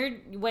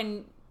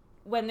when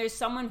there's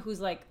someone who's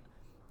like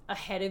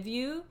ahead of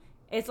you,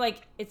 it's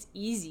like it's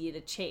easy to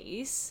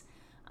chase.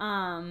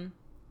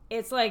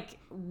 It's like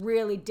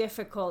really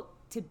difficult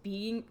to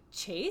be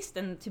chased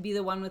and to be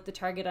the one with the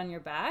target on your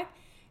back.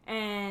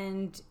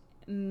 And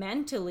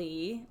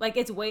mentally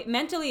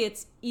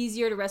it's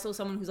easier to wrestle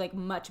someone who's like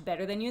much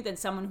better than you than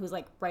someone who's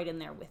like right in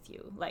there with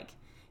you. Like,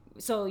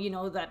 so, you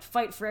know, that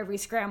fight for every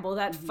scramble,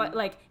 that fight,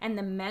 like, and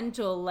the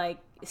mental, like,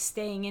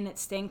 staying in it,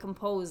 staying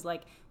composed,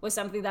 like, was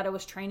something that I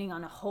was training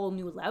on a whole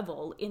new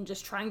level in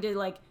just trying to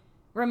like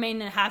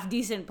remain a half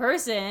decent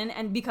person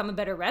and become a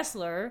better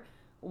wrestler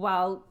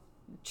while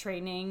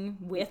training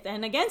with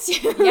and against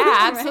you. Yeah,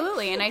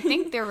 absolutely. Right? And I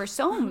think there were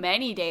so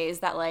many days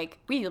that like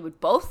we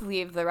would both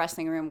leave the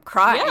wrestling room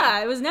crying.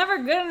 Yeah, it was never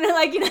good.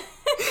 Like, you know,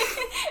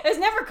 it was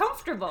never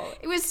comfortable.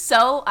 It was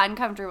so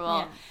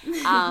uncomfortable.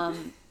 Yeah.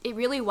 It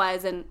really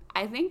was. And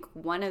I think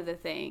one of the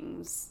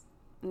things,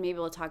 maybe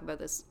we'll talk about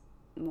this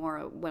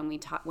more when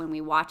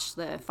we watch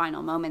the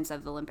final moments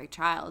of the Olympic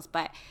trials,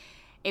 but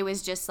it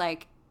was just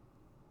like,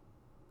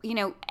 you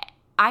know,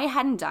 I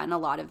hadn't done a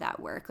lot of that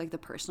work, like the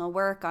personal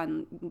work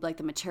on like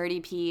the maturity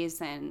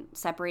piece and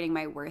separating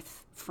my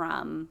worth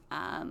from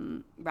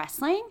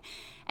wrestling.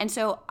 And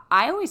so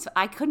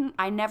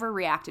I never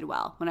reacted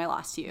well when I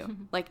lost to you,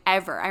 like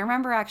ever. I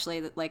remember actually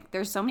that like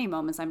there's so many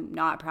moments I'm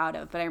not proud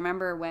of, but I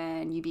remember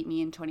when you beat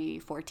me in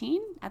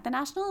 2014 at the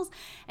Nationals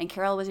and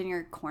Carol was in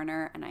your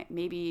corner and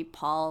maybe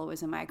Paul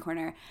was in my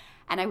corner.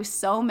 And I was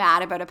so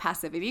mad about a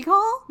passivity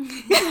call.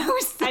 I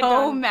was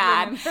so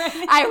mad.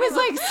 I was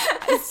like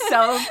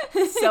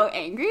so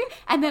angry.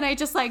 And then I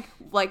just like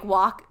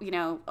walk,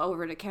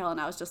 over to Carol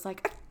and I was just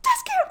like,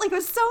 that's Carol. Like I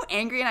was so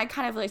angry and I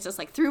kind of like just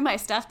like threw my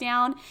stuff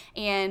down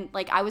and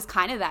like I was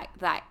kind of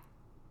that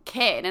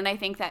kid. And I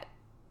think that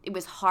it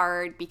was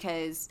hard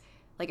because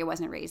like I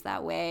wasn't raised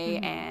that way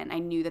and I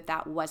knew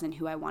that wasn't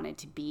who I wanted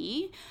to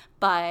be,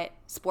 but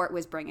sport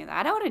was bringing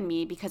that out in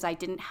me because I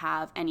didn't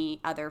have any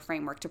other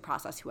framework to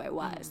process who I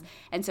was.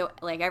 And so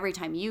like every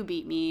time you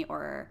beat me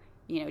or,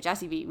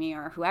 Jesse beat me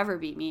or whoever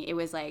beat me, it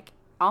was like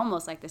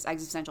almost like this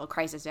existential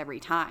crisis every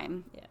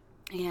time. Yeah.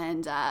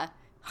 And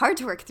hard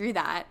to work through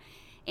that.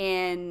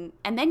 And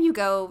then you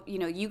go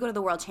to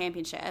the World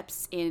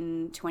Championships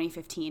in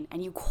 2015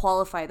 and you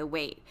qualify the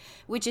weight,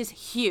 which is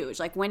huge,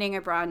 like winning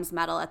a bronze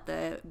medal at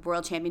the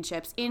World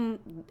Championships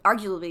in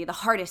arguably the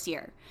hardest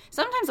year.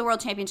 Sometimes the World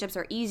Championships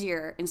are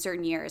easier in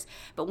certain years,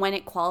 but when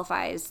it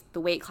qualifies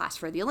the weight class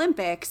for the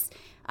Olympics,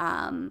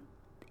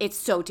 it's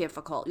so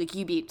difficult. Like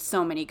you beat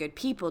so many good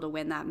people to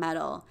win that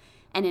medal.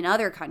 And in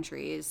other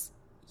countries,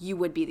 you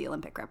would be the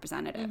Olympic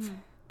representative.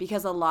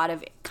 Because a lot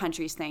of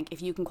countries think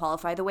if you can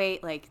qualify the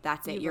weight, like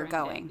that's it, you're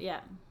going.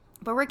 Yeah.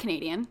 But we're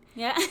Canadian.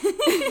 Yeah.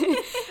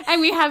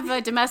 And we have a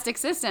domestic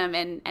system.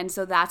 And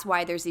so that's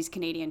why there's these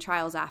Canadian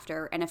trials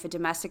after. And if a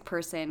domestic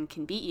person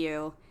can beat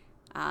you,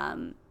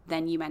 then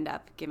you end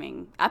up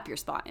giving up your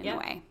spot in a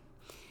way.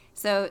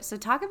 So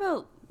talk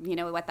about,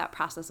 what that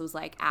process was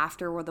like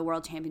after the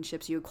World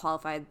Championships, you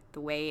qualified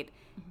the weight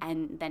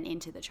and then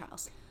into the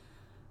trials.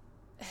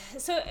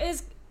 So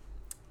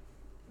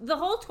the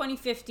whole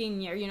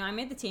 2015 year, I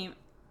made the team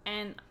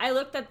and I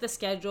looked at the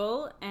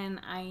schedule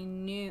and I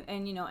knew,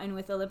 and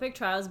with Olympic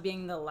trials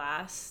being the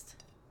last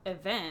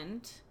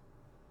event,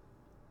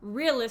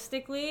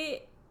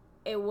 realistically,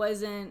 it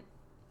wasn't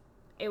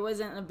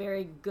a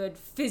very good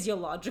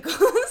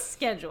physiological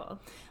schedule.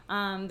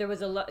 There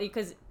was a lot,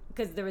 because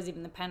there was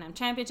even the Pan Am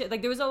Championship.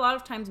 Like there was a lot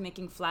of times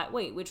making flat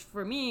weight, which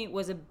for me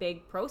was a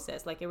big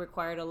process. Like it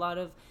required a lot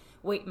of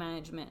weight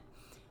management.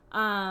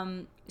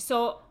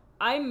 So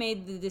I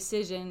made the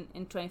decision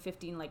in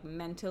 2015, like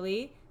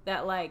mentally,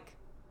 that like,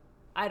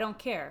 I don't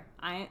care.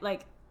 I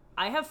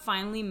have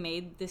finally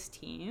made this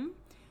team.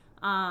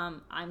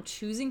 I'm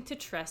choosing to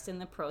trust in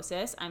the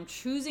process. I'm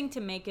choosing to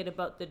make it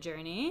about the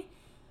journey.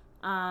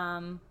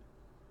 And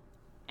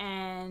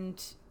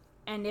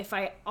if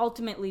I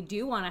ultimately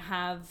do want to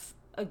have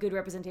a good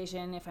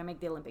representation, if I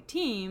make the Olympic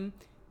team,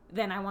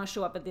 then I want to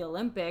show up at the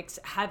Olympics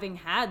having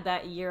had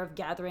that year of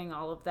gathering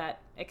all of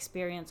that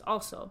experience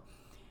also.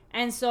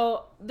 And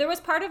so there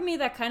was part of me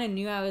that kind of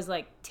knew I was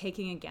like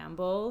taking a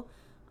gamble.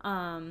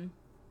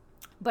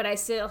 But I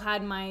still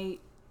had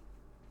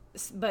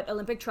but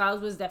Olympic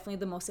trials was definitely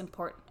the most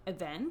important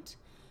event.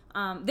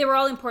 They were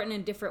all important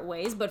in different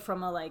ways, but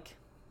from a like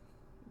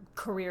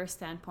career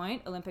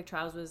standpoint, Olympic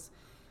trials was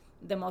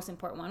the most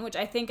important one, which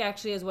I think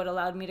actually is what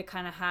allowed me to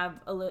kind of have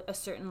a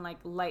certain like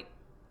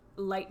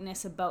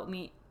lightness about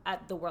me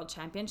at the World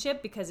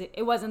Championship, because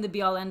it wasn't the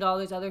be all end all.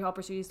 There's other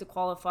opportunities to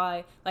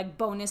qualify, like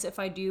bonus if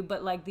I do,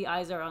 but like the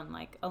eyes are on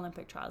like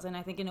Olympic trials, and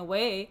I think in a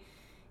way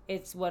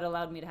it's what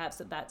allowed me to have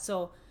that.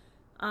 So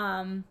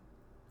I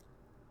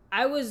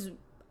was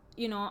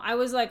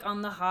like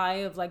on the high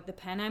of like the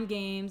Pan Am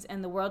Games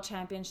and the World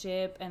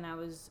Championship, and I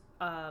was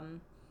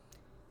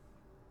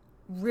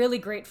really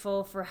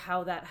grateful for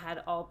how that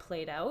had all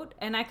played out.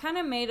 And I kind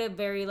of made a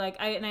very like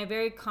I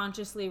very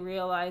consciously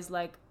realized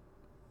like,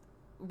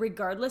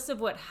 regardless of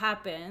what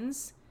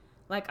happens,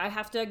 like I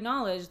have to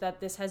acknowledge that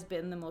this has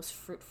been the most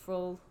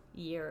fruitful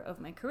year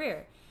of my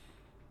career,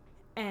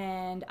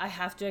 and I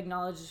have to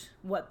acknowledge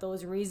what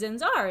those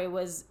reasons are. It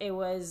was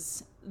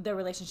the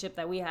relationship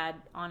that we had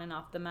on and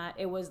off the mat.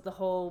 It was the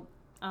whole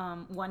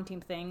one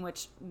team thing,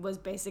 which was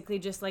basically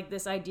just like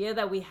this idea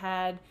that we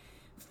had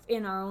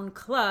in our own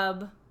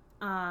club,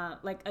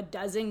 like a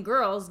dozen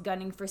girls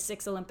gunning for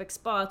 6 Olympic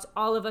spots,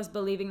 all of us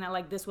believing that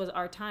like this was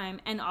our time,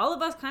 and all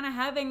of us kind of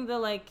having the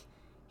like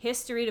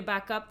history to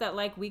back up that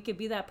like we could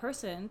be that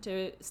person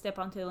to step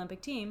onto the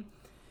Olympic team,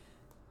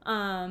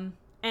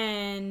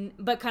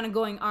 but kind of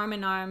going arm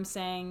in arm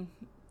saying,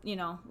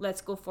 let's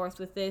go forth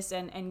with this,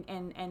 and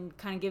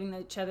kind of giving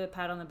each other a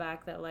pat on the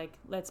back that like,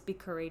 let's be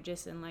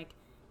courageous and like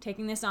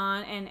taking this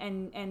on,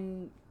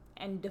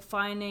 and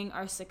defining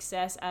our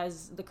success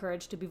as the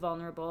courage to be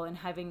vulnerable, and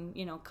having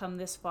come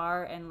this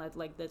far, and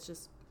let's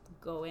just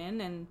go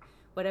in, and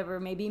whatever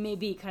may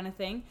be kind of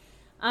thing.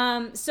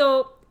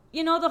 So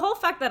the whole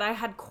fact that I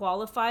had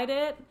qualified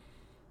it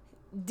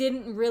I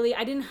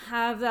didn't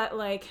have that,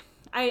 like,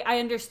 I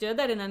understood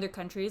that in other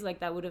countries, like,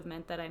 that would have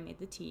meant that I made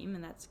the team,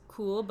 and that's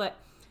cool, but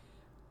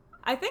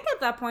I think at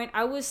that point,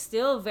 I was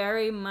still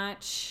very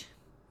much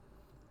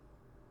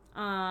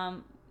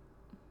in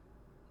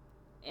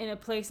a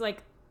place,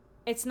 like,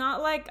 it's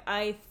not like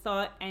I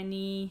thought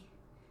any,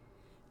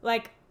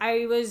 like,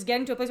 I was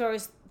getting to a place where I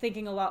was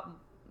thinking a lot,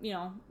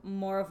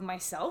 more of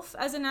myself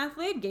as an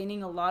athlete,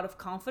 gaining a lot of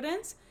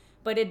confidence,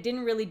 but it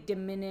didn't really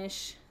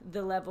diminish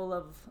the level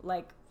of,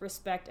 like,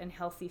 respect and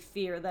healthy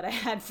fear that I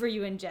had for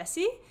you and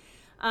Jessie.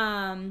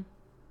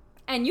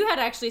 And you had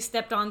actually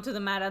stepped onto the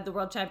mat at the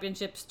World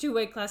Championships 2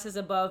 weight classes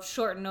above,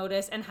 short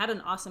notice, and had an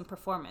awesome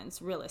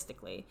performance,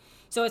 realistically.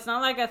 So it's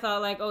not like I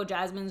thought, like, oh,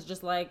 Jasmine's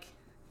just, like,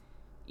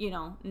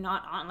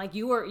 not on. Like,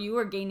 you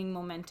were gaining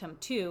momentum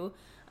too.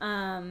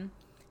 And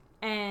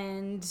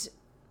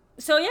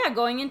so, yeah,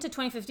 going into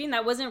 2015,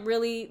 that wasn't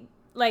really,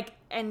 like,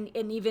 and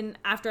even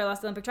after I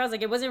lost the Olympic trials,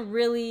 like, it wasn't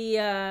really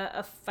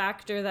a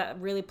factor that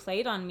really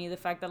played on me, the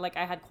fact that, like,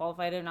 I had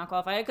qualified or not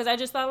qualified, because I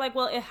just thought, like,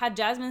 well, it had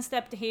Jasmine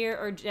stepped here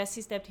or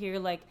Jessie stepped here,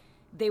 like,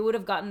 they would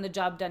have gotten the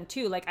job done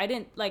too. Like,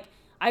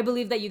 I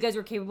believe that you guys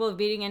were capable of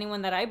beating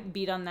anyone that I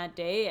beat on that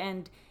day,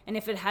 and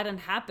if it hadn't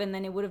happened,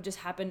 then it would have just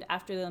happened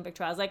after the Olympic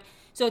trials. Like,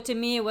 so to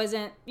me, it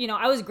wasn't,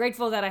 I was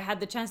grateful that I had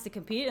the chance to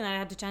compete and I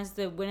had the chance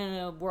to win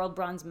a world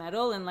bronze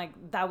medal, and, like,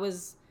 that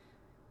was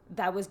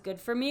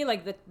good for me.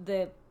 Like,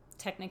 the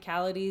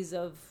technicalities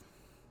of,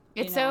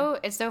 it's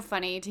so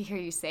funny to hear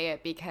you say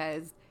it,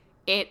 because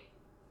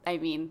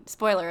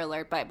spoiler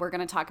alert, but we're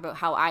going to talk about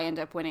how I end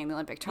up winning the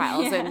Olympic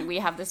trials, and we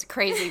have this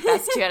crazy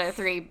best 2 out of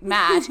 3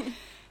 match,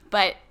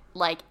 but,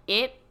 like,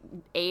 it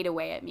ate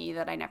away at me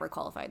that I never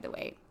qualified the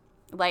weight.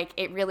 Like,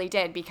 it really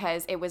did,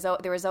 because there was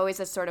always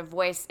this sort of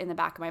voice in the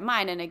back of my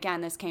mind, and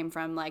again, this came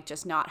from, like,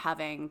 just not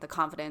having the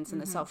confidence and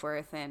the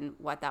self-worth and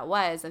what that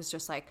was. It was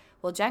just like,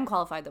 well, Jen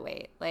qualified the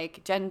weight.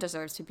 Like, Jen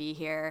deserves to be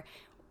here.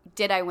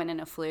 Did I win in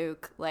a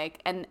fluke?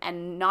 Like, and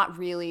not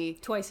really.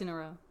 Twice in a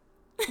row.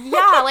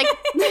 Yeah, like,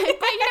 but,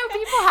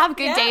 people have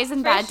good days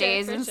and bad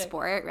days in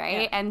sport,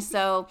 right? Yeah. And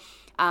so,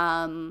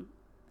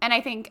 and I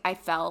think I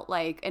felt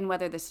like, and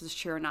whether this is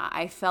true or not,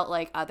 I felt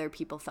like other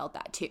people felt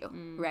that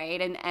too,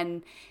 right?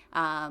 And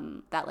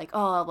that, like,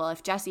 oh, well,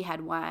 if Jessie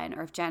had won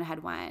or if Jen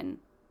had won,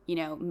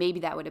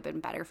 maybe that would have been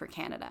better for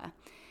Canada.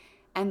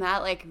 And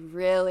that, like,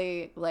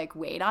 really, like,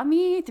 weighed on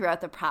me throughout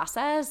the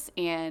process.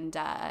 And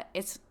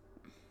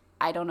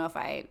I don't know if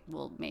I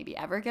will maybe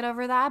ever get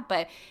over that,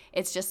 but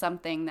it's just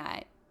something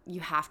that you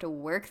have to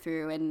work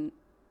through.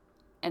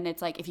 And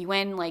it's like, if you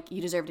win, like,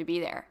 you deserve to be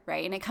there,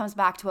 right? And it comes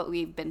back to what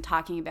we've been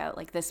talking about.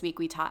 Like, this week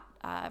we taught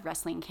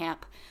wrestling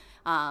camp,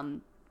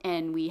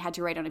 and we had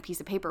to write on a piece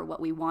of paper what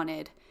we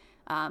wanted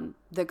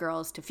the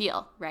girls to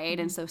feel, right?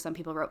 And so some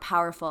people wrote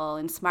powerful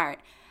and smart,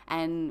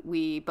 and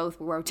we both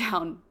wrote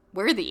down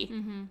worthy,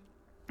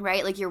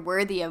 right? Like, you're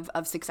worthy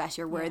of success.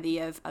 You're worthy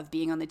of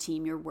being on the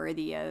team. You're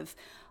worthy of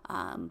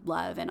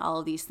love and all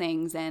of these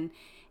things. And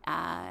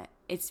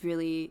it's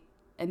really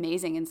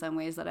amazing in some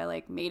ways that I,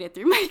 like, made it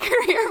through my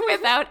career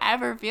without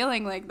ever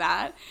feeling like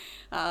that.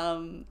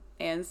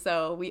 And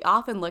so we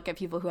often look at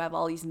people who have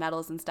all these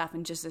medals and stuff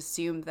and just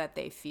assume that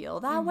they feel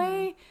that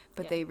way,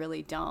 but they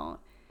really don't.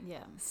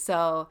 Yeah.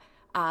 So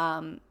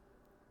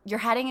you're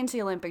heading into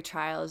the Olympic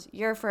trials.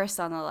 You're first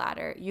on the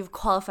ladder. You've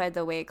qualified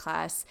the weight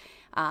class.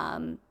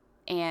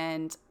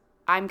 And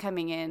I'm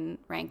coming in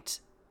ranked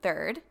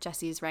 3rd.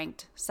 Jessie's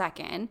ranked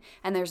 2nd.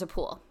 And there's a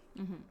pool.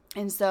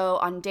 And so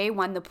on day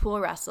 1, the pool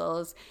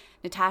wrestles.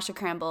 Natasha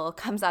Cramble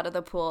comes out of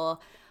the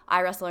pool.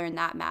 I wrestle her in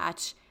that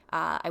match.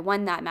 I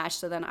won that match,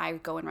 so then I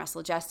go and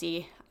wrestle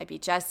Jessie. I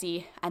beat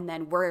Jessie, and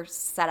then we're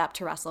set up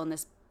to wrestle in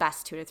this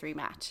best 2 to 3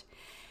 match.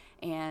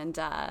 And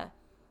I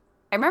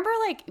remember,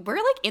 like, we're,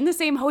 like, in the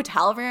same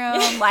hotel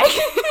room, like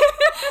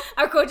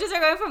our coaches are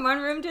going from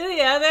one room to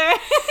the other.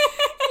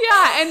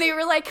 Yeah, and they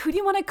were like, "Who do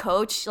you want to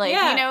coach?" Like,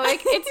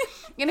 like,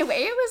 it's, in a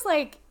way, it was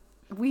like,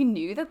 we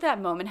knew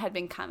that moment had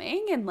been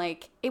coming, and,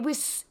 like, it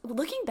was,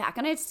 looking back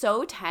on it, it's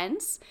so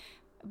tense,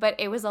 but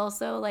it was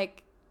also,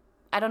 like,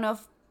 I don't know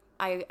if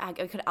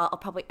I'll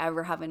probably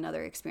ever have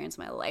another experience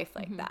in my life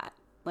like that,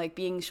 like,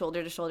 being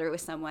shoulder to shoulder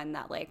with someone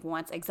that, like,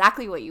 wants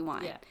exactly what you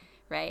want,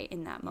 right,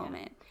 in that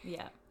moment.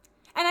 Yeah.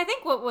 And I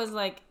think what was,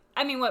 like,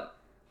 I mean, what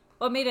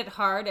made it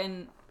hard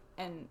and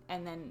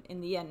then in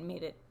the end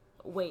made it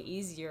way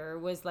easier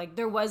was, like,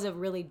 there was a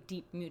really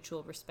deep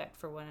mutual respect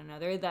for one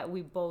another that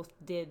we both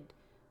did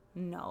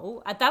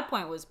know. At that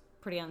point, it was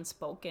pretty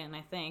unspoken,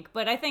 I think.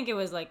 But I think it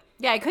was, like...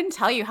 Yeah, I couldn't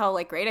tell you how,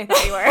 like, great I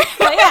thought you were.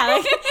 But yeah,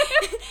 like,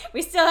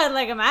 we still had,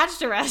 like, a match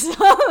to wrestle,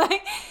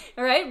 like,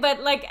 right?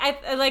 But, like,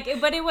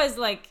 but it was,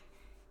 like,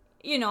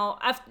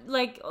 after,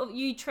 like,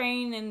 you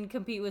train and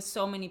compete with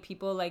so many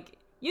people, like,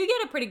 you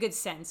get a pretty good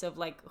sense of,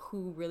 like,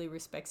 who really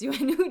respects you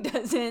and who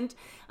doesn't,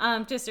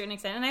 to a certain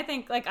extent. And I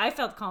think, like, I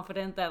felt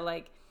confident that,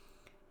 like,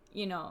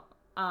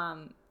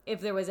 if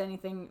there was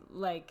anything,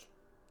 like,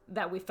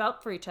 that we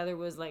felt for each other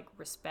was, like,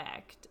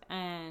 respect.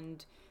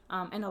 And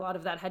a lot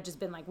of that had just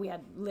been, like, we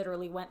had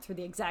literally went through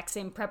the exact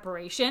same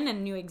preparation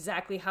and knew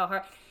exactly how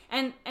hard.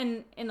 And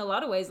in a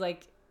lot of ways,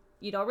 like,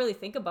 you don't really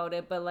think about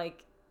it, but,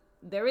 like,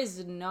 there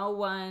is no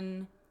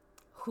one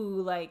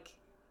who, like,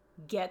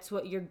 gets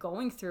what you're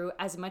going through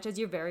as much as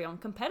your very own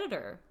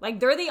competitor.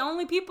 Like, they're the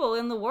only people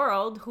in the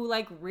world who,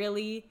 like,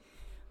 really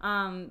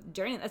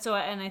journey. So,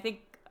 and I think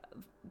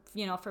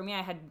for me,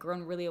 I had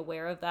grown really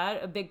aware of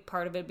that. A big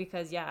part of it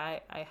because,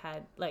 I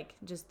had like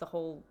just the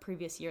whole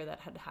previous year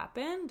that had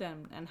happened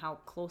and how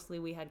closely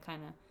we had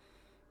kind of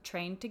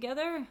trained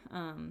together.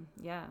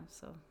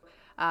 So.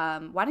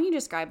 Why don't you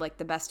describe like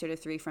the best 2 to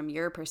 3 from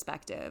your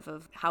perspective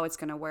of how it's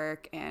going to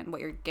work and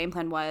what your game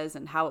plan was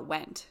and how it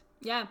went?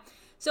 Yeah.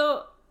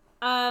 So,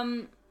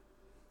 I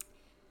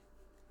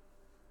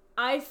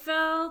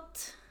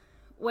felt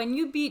when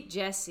you beat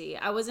Jessie,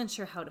 I wasn't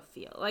sure how to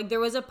feel. Like there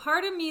was a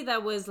part of me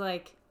that was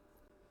like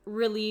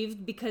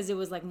relieved because it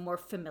was like more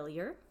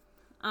familiar.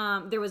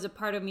 There was a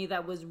part of me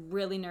that was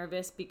really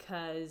nervous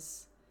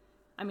because,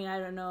 I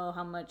don't know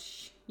how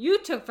much you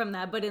took from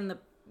that, but in the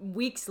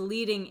weeks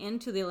leading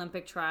into the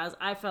Olympic trials,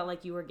 I felt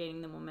like you were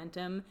gaining the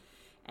momentum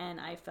and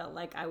I felt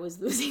like I was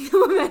losing the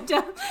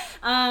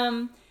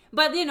momentum.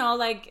 But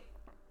like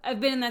I've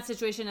been in that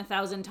situation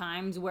 1,000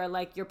 times where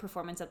like your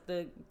performance at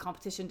the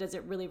competition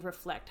doesn't really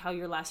reflect how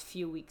your last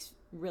few weeks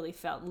really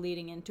felt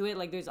leading into it.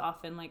 Like there's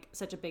often like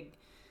such a big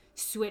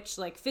switch,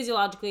 like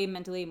physiologically,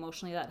 mentally,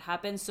 emotionally that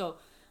happens. So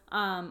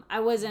I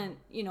wasn't,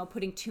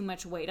 putting too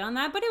much weight on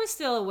that, but it was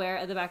still aware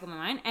at the back of my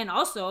mind. And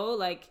also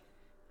like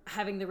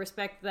having the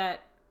respect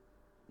that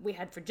we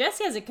had for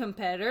Jessie as a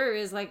competitor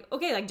is like,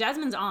 okay, like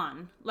Jasmine's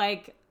on.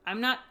 Like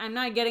I'm not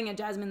getting a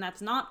Jasmine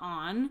that's not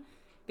on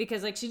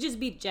because like she just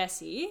beat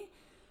Jessie.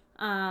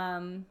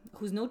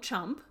 Who's no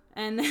chump.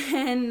 And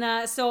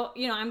then, so,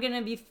 I'm going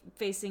to be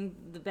facing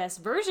the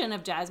best version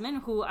of Jasmine,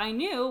 who I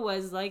knew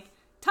was, like,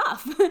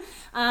 tough. But,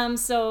 I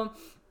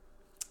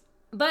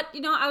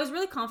was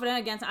really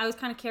confident I was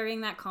kind of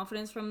carrying that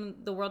confidence from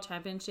the World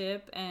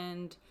Championship.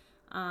 And,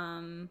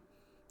 I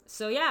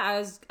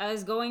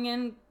was going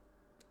in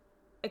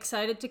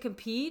excited to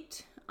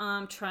compete,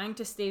 trying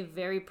to stay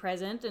very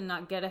present and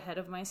not get ahead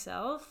of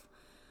myself.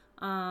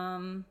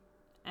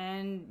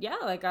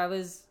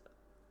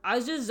 I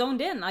was just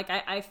zoned in. Like,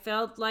 I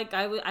felt like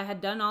I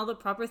had done all the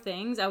proper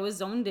things. I was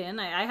zoned in.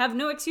 I have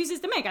no excuses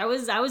to make. I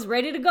was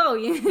ready to go.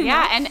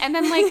 Yeah, and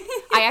then, like,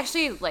 I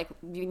actually, like,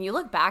 when you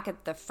look back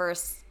at the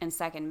first and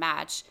second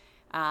match,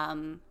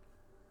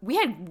 we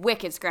had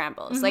wicked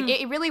scrambles. Mm-hmm. Like,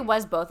 it really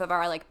was both of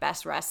our, like,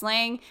 best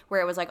wrestling, where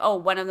it was like, oh,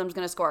 one of them's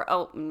going to score.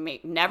 Oh,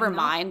 never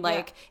mind.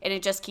 Like, and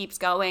it just keeps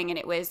going. And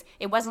it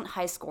wasn't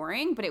high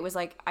scoring, but it was,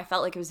 like, I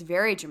felt like it was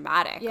very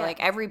dramatic. Yeah.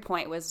 Like, every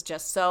point was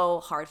just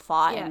so hard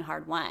fought and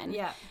hard won.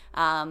 Yeah.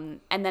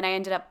 And then I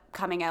ended up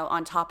coming out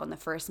on top on the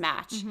first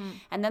match. Mm-hmm.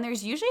 And then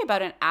there's usually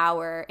about an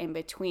hour in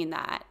between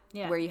that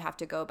where you have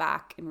to go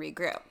back and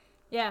regroup.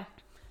 Yeah.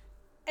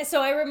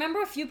 So I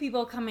remember a few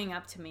people coming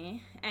up to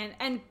me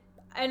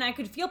and I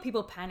could feel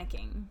people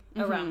panicking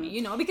around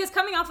me, because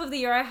coming off of the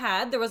year I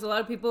had, there was a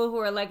lot of people who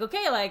were like,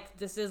 okay, like,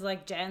 this is,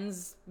 like,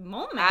 Jen's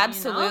moment.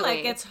 Absolutely.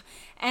 Like, it's,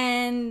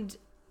 and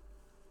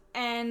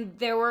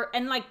there were,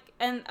 and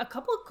a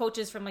couple of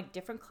coaches from, like,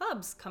 different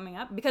clubs coming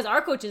up, because our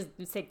coaches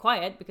stayed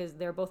quiet, because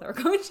they're both our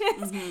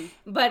coaches,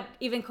 but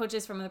even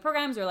coaches from the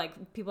programs or,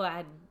 like, people I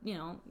had,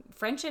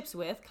 friendships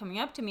with coming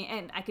up to me,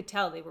 and I could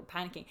tell they were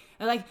panicking.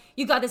 They're like,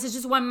 you got this, it's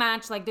just one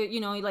match, like,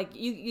 like,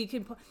 you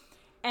can,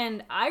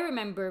 and I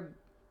remember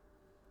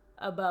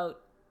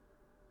about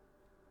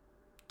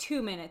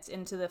 2 minutes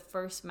into the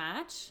first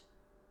match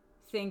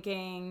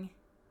thinking,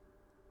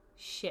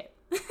 shit.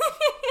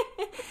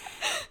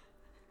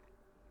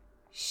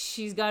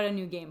 She's got a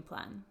new game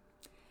plan.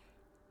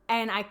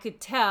 And I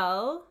could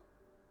tell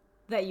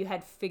that you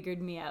had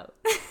figured me out.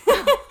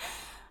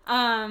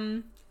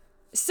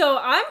 So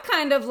I'm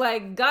kind of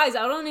like, guys,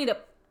 I don't need a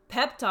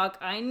pep talk.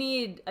 I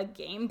need a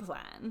game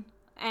plan.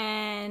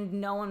 And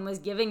no one was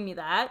giving me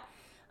that.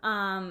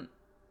 And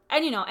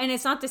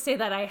it's not to say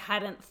that I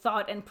hadn't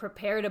thought and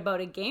prepared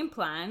about a game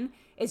plan.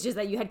 It's just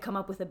that you had come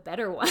up with a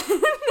better one.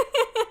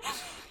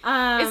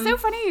 It's so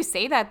funny you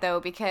say that,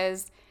 though,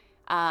 because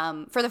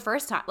for the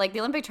first time, like, the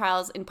Olympic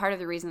trials, and part of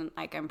the reason,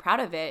 like, I'm proud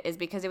of it is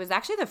because it was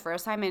actually the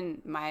first time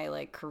in my,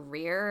 like,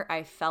 career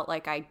I felt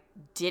like I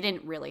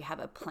didn't really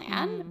have a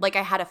plan. Like,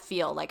 I had a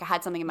feel, like, I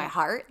had something in my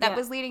heart that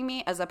was leading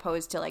me, as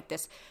opposed to, like,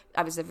 this,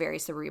 I was a very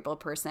cerebral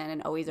person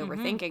and always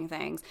overthinking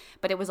things,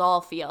 but it was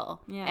all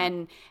feel.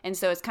 And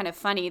so it's kind of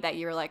funny that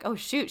you're like, oh,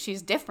 shoot,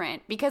 she's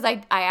different, because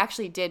I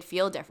actually did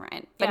feel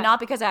different, but not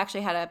because I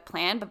actually had a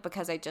plan, but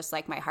because I just,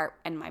 like, my heart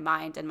and my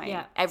mind and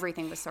my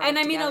everything was sort of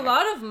together. A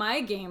lot of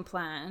my game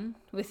plan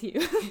with you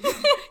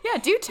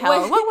do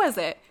tell. What was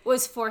it?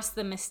 Was force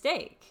the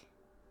mistake,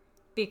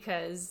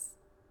 because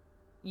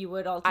you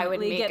would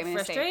ultimately get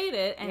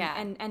frustrated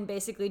and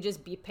basically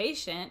just be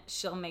patient.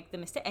 She'll make the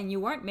mistake. And you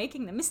weren't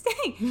making the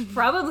mistake.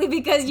 Probably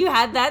because you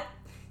had that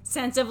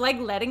sense of, like,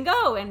 letting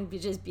go and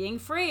just being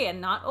free and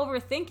not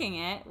overthinking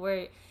it.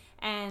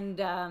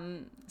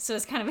 So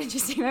it's kind of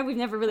interesting, right? We've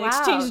never really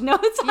exchanged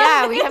notes on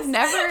this. We have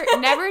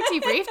never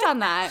debriefed on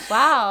that.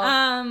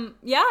 Wow.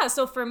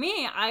 So for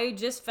me, I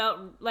just felt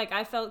like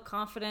I felt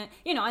confident,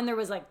 and there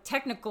was, like,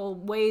 technical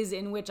ways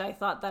in which I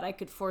thought that I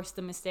could force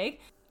the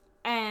mistake.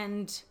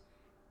 And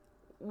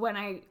when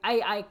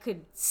I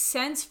could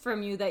sense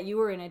from you that you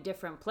were in a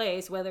different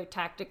place, whether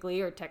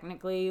tactically or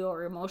technically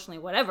or emotionally,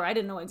 whatever. I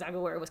didn't know exactly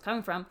where it was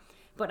coming from,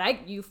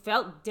 but you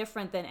felt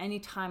different than any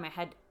time I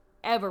had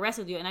ever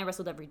wrestled you. And I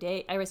wrestled every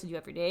day. I wrestled you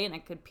every day, and I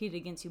competed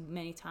against you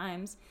many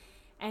times.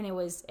 And it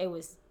was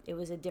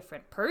a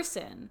different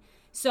person.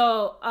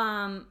 So,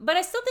 but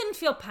I still didn't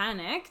feel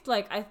panicked.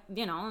 Like, it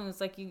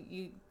was like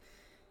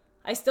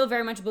I still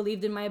very much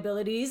believed in my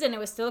abilities, and it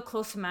was still a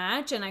close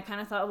match. And I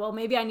kind of thought, well,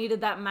 maybe I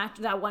needed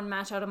that one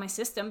match out of my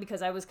system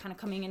because I was kind of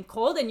coming in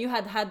cold, and you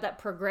had that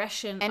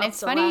progression. And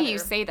it's funny you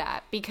say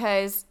that,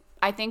 because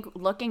I think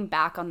looking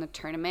back on the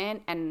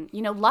tournament, and,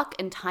 luck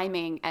and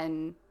timing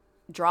and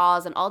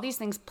draws and all these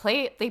things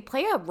play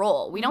a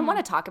role. We don't want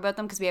to talk about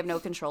them because we have no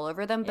control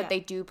over them, but they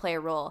do play a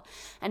role.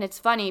 And it's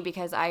funny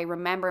because I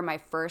remember my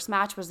first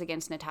match was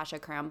against Natasha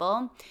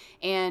Caramble,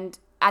 and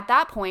at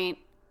that point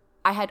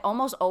I had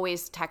almost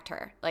always teched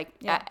her,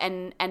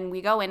 and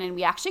we go in and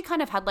we actually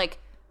kind of had like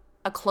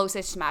a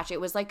closest match.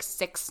 It was like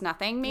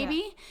 6-0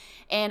 maybe.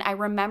 And I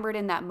remembered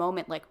in that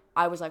moment, like,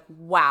 I was like,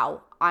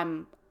 wow,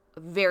 I'm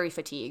very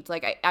fatigued.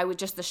 Like, I would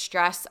just, the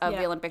stress of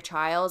the Olympic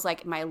trials,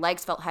 like, my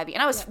legs felt heavy,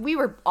 and we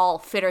were all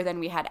fitter than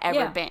we had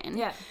ever been.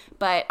 Yeah.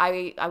 But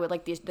I would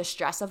like the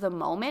stress of the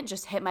moment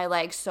just hit my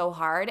legs so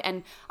hard.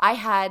 And I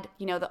had,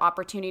 the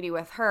opportunity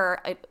with her,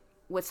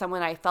 with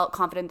someone I felt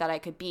confident that I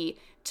could beat,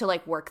 to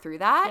like work through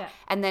that. Yeah.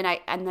 And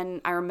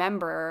then I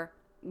remember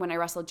when I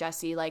wrestled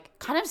Jessie, like,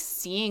 kind of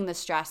seeing the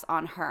stress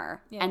on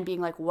her and being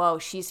like, whoa,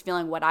 she's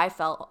feeling what I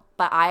felt,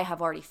 but I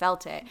have already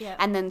felt it. Yeah.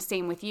 And then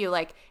same with you.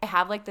 Like, I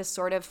have like this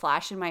sort of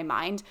flash in my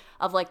mind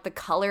of like the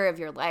color of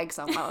your legs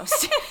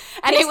almost.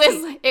 And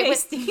it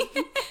was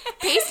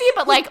pasty,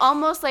 but like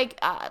almost like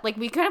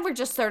we kind of were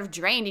just sort of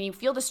drained, and you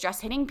feel the stress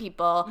hitting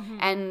people. Mm-hmm.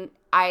 And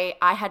I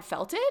had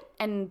felt it,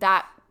 and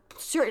that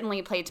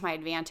certainly played to my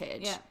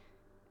advantage. Yeah.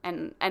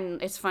 And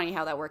it's funny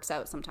how that works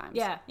out sometimes.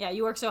 Yeah. Yeah.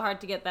 You work so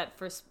hard to get that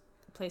first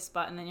place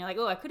spot, and then you're like,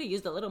 oh, I could have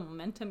used a little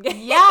momentum.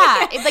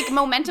 Yeah, it's like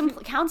momentum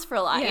counts for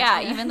a lot.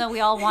 Yeah, even though we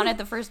all wanted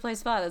the first place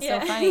spot. That's so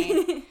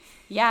funny.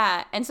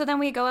 Yeah, and so then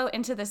we go out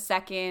into the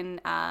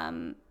second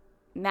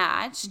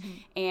match,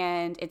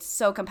 and it's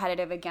so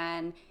competitive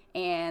again,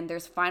 and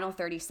there's final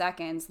 30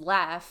 seconds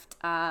left.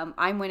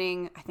 I'm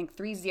winning, I think,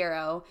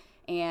 3-0,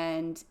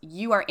 and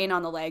you are in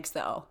on the legs,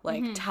 though,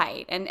 like,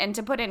 tight. And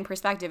to put it in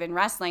perspective, in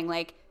wrestling,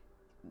 like,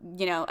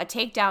 a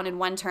takedown in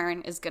one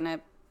turn is going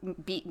to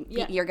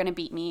you're gonna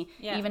beat me.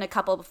 Even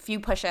a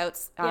few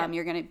push-outs,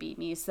 you're gonna beat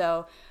me.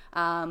 So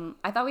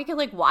I thought we could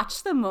like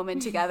watch the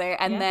moment together,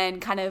 and then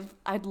kind of,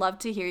 I'd love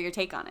to hear your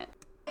take on it.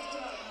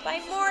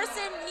 By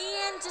Morrison,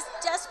 Meehan just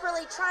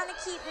desperately trying to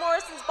keep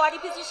Morrison's body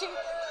position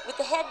with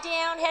the head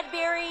down, head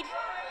buried,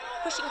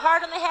 pushing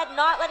hard on the head,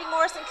 not letting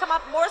Morrison come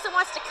up. Morrison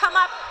wants to come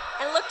up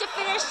and look to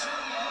finish.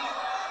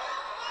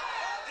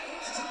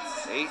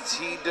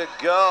 18 to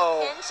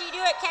go. Can she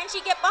do it? Can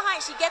she get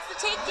behind? She gets the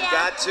takedown.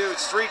 Got to.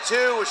 It's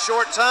 3-2 with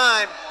short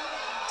time.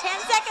 10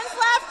 seconds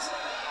left.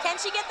 Can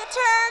she get the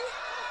turn?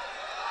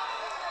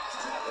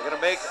 They're going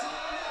to make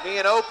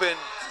Meehan open.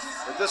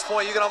 At this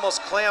point, you can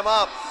almost clam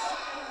up.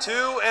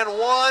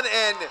 2-1,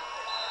 and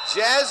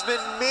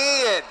Jasmine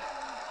Meehan.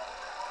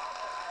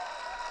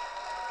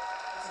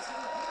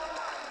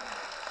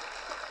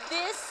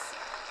 This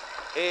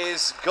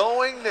is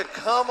going to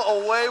come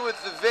away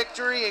with the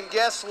victory, and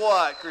guess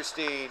what,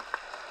 Christine?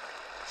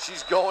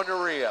 She's going to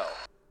Rio.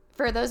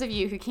 For those of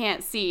you who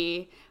can't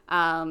see,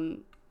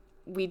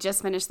 we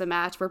just finished the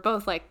match. We're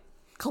both like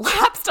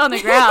collapsed on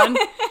the ground,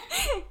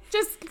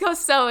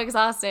 just so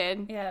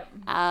exhausted. Yeah.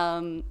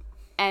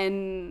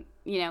 And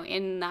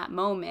in that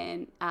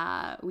moment,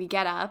 we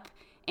get up,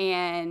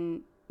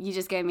 and you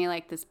just gave me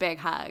like this big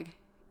hug,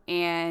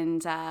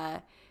 and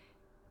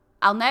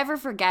I'll never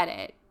forget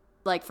it.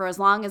 Like, for as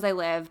long as I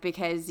live,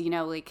 because,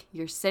 like,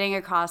 you're sitting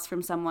across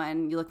from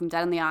someone, you look them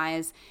dead in the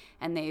eyes,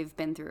 and they've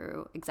been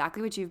through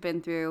exactly what you've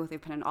been through.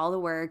 They've put in all the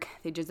work.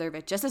 They deserve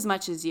it just as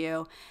much as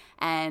you.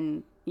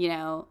 And,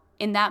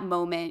 in that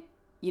moment,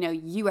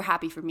 you were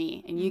happy for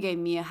me, and you gave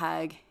me a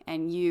hug,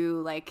 and you,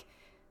 like,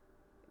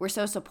 were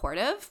so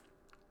supportive.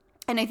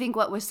 And I think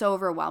what was so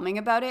overwhelming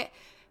about it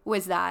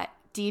was that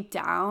deep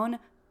down,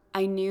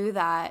 I knew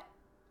that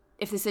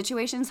if the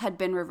situations had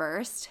been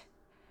reversed,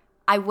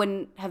 I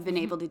wouldn't have been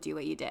able to do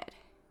what you did,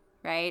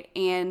 right?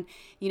 And,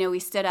 we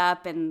stood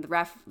up, and the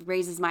ref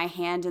raises my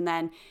hand, and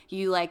then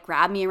you, like,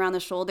 grab me around the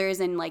shoulders,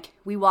 and, like,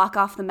 we walk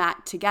off the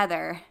mat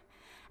together.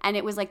 And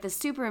it was, like, this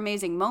super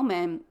amazing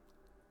moment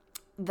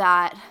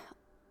that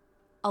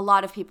a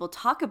lot of people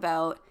talk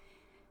about,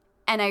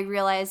 and I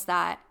realized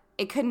that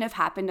it couldn't have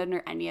happened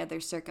under any other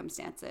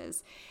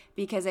circumstances,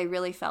 because I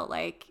really felt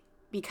like,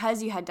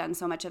 because you had done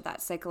so much of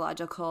that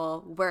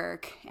psychological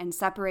work and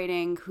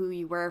separating who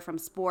you were from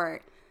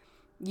sport,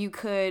 you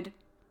could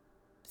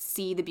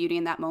see the beauty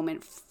in that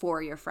moment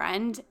for your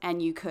friend,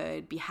 and you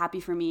could be happy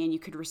for me, and you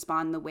could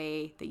respond the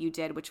way that you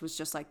did, which was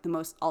just like the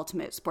most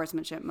ultimate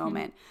sportsmanship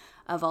moment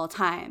of all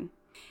time.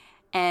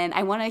 And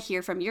I want to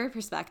hear from your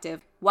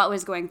perspective, what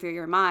was going through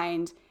your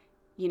mind,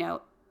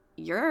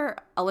 your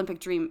Olympic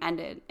dream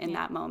ended in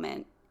that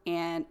moment,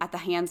 and at the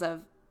hands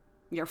of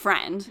your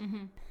friend.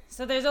 Mm-hmm.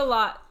 So there's a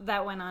lot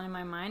that went on in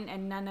my mind,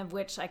 and none of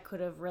which I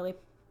could have really,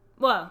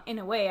 well, in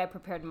a way, I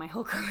prepared my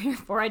whole career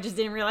for. I just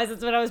didn't realize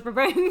that's what I was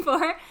preparing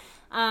for.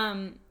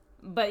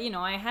 But, you know,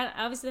 I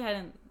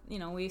hadn't, you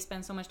know, we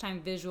spend so much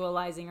time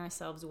visualizing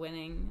ourselves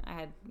winning.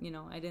 I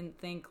didn't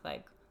think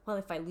like, well,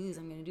 if I lose,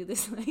 I'm going to do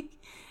this like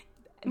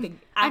big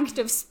act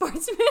of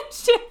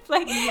sportsmanship.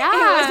 Like,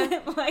 it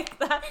wasn't like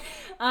that.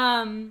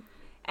 And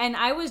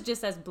I was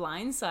just as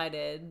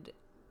blindsided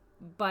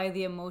by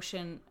the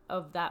emotion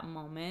of that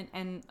moment.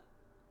 And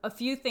a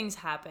few things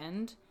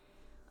happened.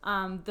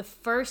 The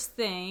first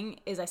thing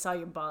is I saw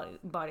your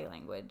body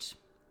language,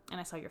 and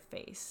I saw your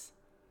face.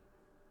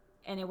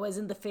 And it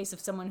wasn't the face of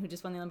someone who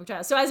just won the Olympic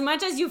trials. So as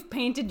much as you've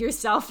painted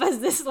yourself as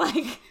this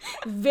like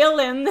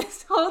villain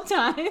this whole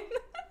time,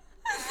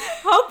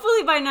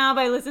 hopefully by now,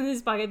 by listening to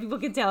this podcast, people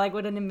can tell like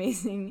what an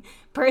amazing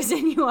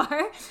person you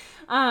are.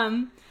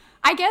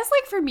 I guess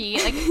like for me,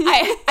 like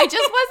I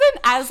just wasn't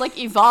as like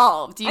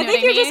evolved. You know I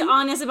think what you're I mean? just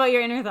honest about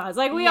your inner thoughts.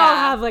 Like we all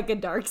have like a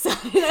dark side.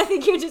 I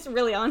think you're just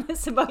really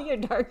honest about your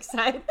dark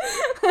side.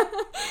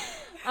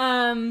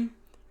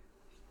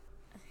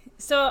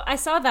 So I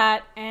saw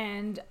that,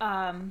 and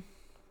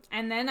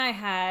then I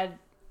had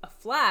a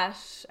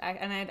flash,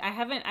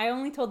 I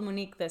only told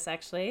Monique this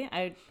actually,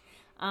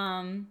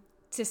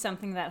 to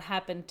something that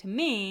happened to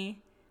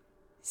me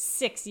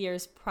 6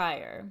 years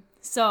prior.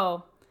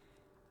 So,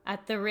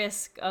 at the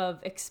risk of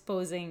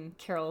exposing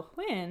Carol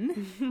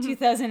Huynh,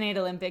 2008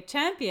 Olympic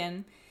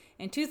champion,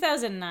 in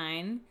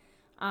 2009,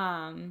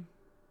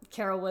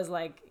 Carol was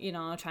like, you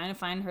know, trying to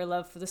find her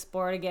love for the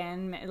sport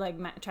again,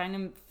 like trying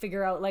to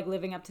figure out like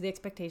living up to the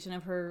expectation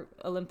of her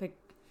Olympic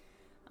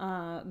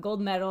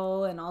gold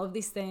medal and all of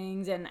these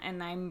things, and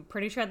I'm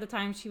pretty sure at the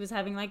time she was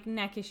having like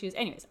neck issues.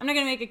 Anyways, I'm not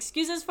gonna make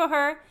excuses for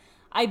her.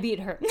 I beat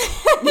her.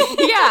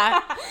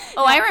 Yeah.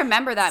 Oh, I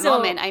remember that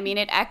moment. I mean,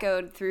 it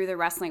echoed through the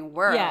wrestling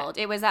world.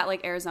 Yeah. It was at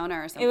like Arizona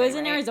or something. It was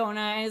in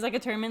Arizona, and it was like a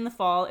tournament in the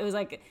fall. It was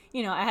like,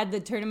 you know, I had the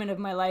tournament of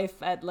my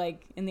life at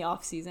like in the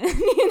off season,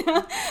 you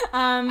know,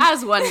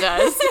 as one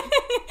does.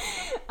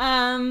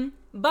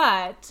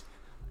 But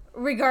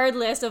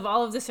regardless of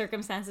all of the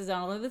circumstances and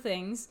all of the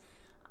things,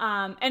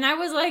 and I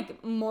was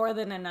like more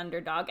than an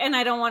underdog. And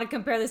I don't want to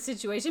compare the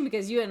situation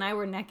because you and I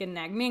were neck and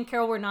neck. Me and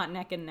Carol were not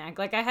neck and neck.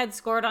 Like I had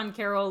scored on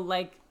Carol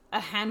like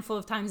a handful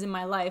of times in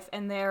my life,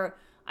 and there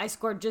I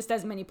scored just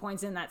as many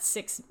points in that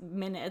 6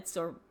 minutes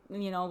or,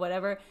 you know,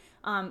 whatever,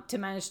 to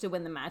manage to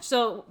win the match.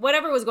 So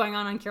whatever was going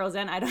on Carol's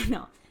end, I don't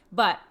know.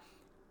 But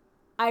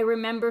I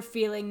remember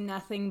feeling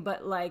nothing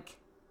but like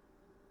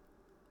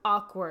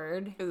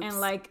awkward. Oops.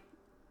 And like,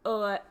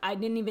 oh, I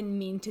didn't even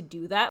mean to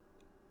do that.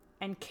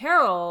 And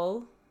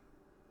Carol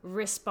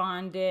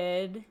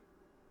responded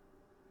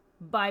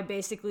by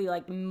basically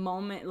like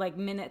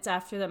minutes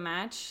after the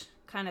match,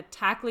 kind of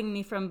tackling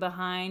me from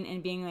behind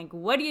and being like,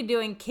 "What are you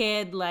doing,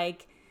 kid?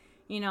 Like,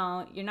 you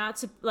know, you're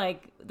not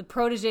like the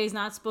protege is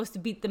not supposed to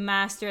beat the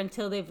master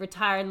until they've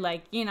retired.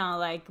 Like, you know,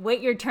 like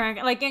wait your turn.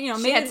 Like, you know,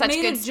 she had such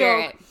good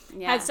spirit.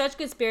 Yeah. Had such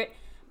good spirit,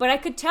 but I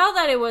could tell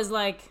that it was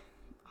like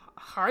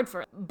hard for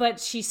her. But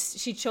she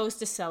chose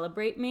to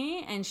celebrate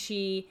me, and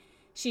she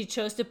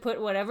chose to put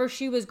whatever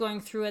she was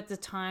going through at the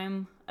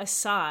time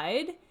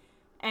aside,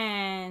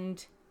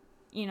 and,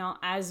 you know,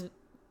 as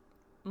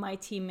my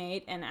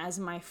teammate and as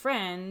my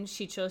friend,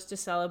 she chose to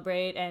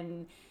celebrate,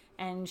 and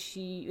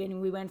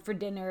we went for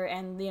dinner,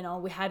 and, you know,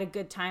 we had a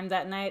good time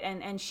that night,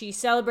 and she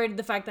celebrated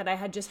the fact that I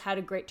had just had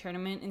a great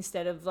tournament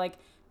instead of like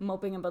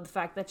moping about the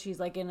fact that she's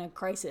like in a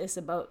crisis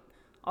about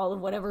all of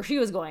whatever she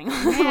was going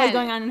on, was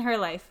going on in her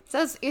life.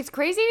 So it's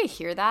crazy to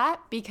hear that,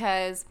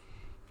 because,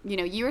 you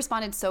know, you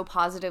responded so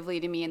positively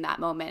to me in that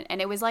moment,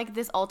 and it was like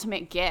this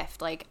ultimate gift.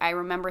 Like, I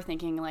remember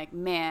thinking like,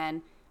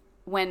 man,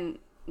 when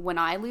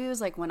I lose,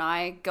 like when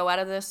I go out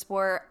of this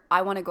sport,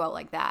 I want to go out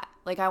like that.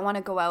 Like, I want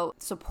to go out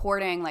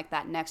supporting like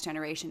that next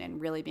generation and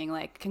really being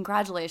like,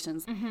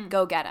 congratulations,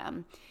 go get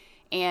them.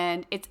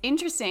 And it's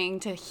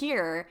interesting to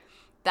hear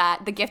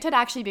that the gift had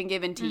actually been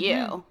given to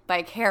you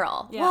by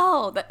Carol. Yeah.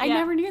 Whoa, I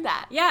never knew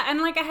that. Yeah,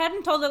 and like I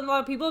hadn't told a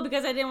lot of people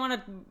because I didn't want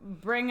to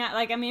bring out,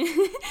 like, I mean,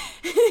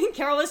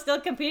 Carol was still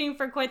competing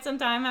for quite some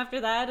time after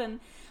that, and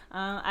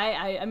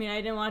I mean, I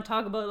didn't want to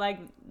talk about, like,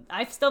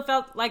 I still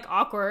felt like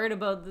awkward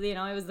about, you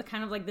know, it was the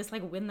kind of like this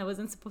like win that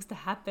wasn't supposed to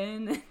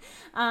happen.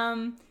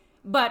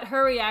 But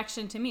her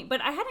reaction to me,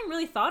 but I hadn't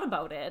really thought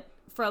about it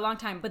for a long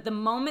time. But the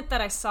moment that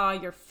I saw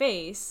your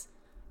face,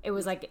 it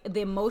was like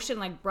the emotion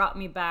like brought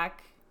me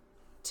back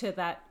to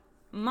that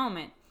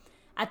moment.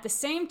 At the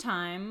same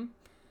time,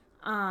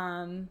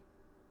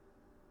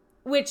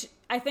 which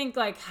I think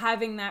like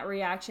having that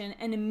reaction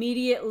and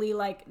immediately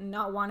like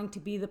not wanting to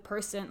be the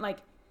person,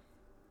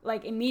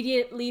 like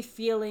immediately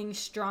feeling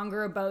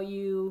stronger about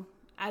you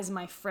as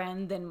my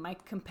friend than my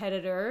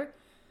competitor,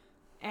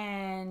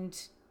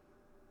 and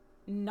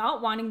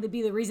not wanting to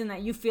be the reason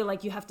that you feel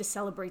like you have to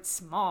celebrate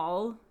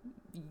small,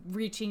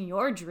 reaching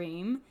your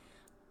dream.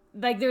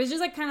 Like, there was just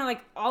like kind of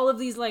like all of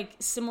these like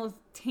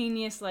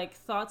simultaneous like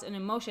thoughts and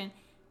emotion.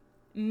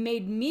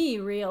 made me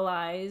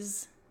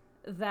realize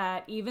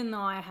that even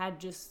though I had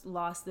just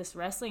lost this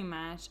wrestling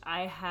match,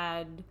 I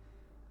had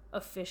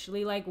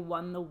officially like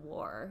won the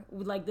war.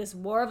 Like this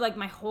war of like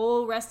my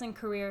whole wrestling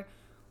career,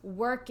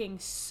 working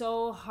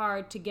so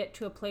hard to get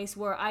to a place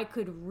where I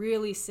could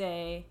really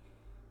say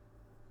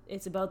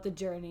it's about the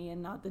journey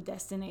and not the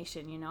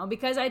destination, you know?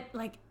 Because I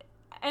like,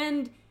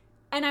 and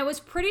I was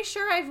pretty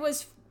sure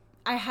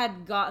I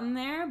had gotten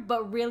there,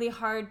 but really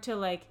hard to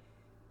like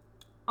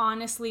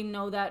honestly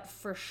know that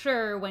for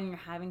sure when you're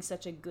having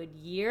such a good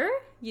year.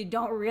 You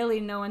don't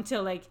really know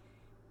until like,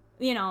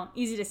 you know,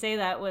 easy to say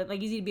that, with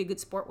like easy to be a good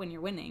sport when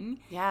you're winning.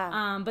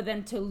 Yeah. But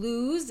then to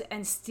lose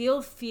and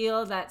still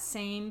feel that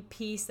same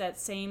peace, that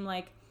same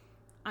like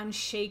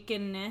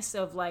unshakenness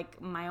of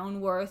like my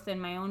own worth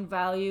and my own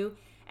value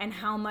and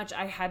how much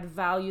I had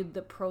valued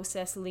the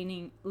process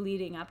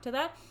leading up to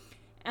that.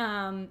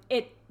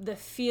 The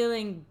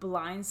feeling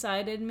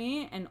blindsided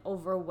me and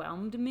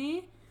overwhelmed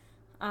me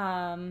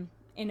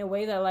in a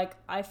way that like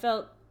I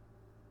felt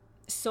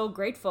so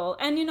grateful.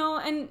 And you know,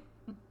 and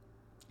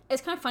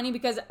it's kind of funny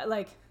because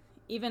like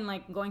even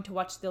like going to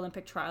watch the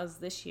Olympic trials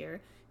this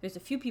year, there's a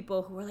few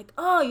people who were like,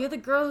 oh, you're the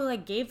girl who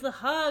like gave the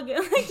hug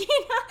and like,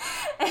 you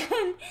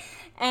know,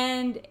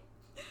 and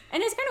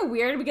it's kind of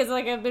weird because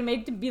like I've been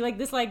made to be like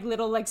this like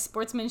little like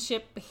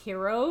sportsmanship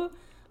hero,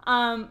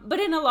 but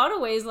in a lot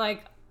of ways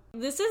like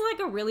this is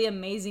like a really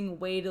amazing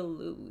way to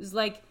lose.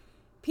 Like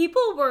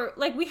people were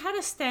like, we had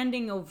a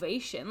standing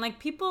ovation, like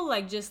people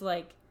like just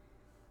like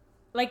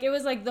it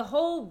was like the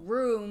whole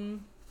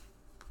room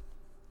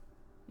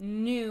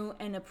knew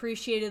and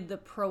appreciated the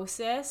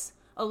process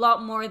a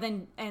lot more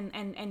than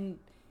and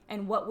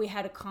what we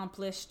had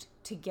accomplished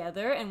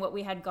together and what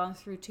we had gone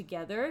through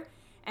together.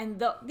 And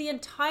the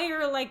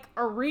entire like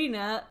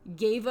arena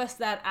gave us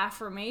that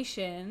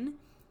affirmation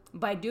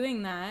by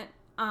doing that,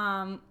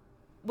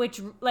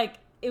 which like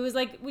it was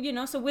like, you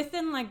know, so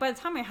within like by the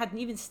time I hadn't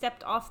even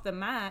stepped off the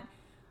mat,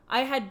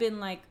 I had been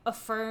like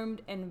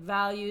affirmed and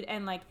valued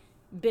and like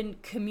been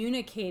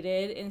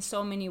communicated in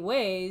so many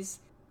ways.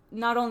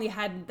 Not only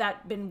had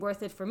that been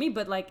worth it for me,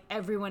 but like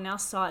everyone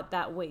else saw it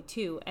that way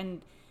too,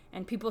 and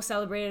people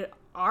celebrated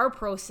our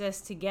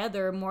process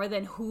together more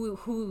than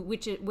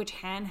which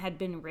hand had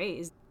been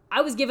raised.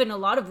 I was given a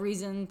lot of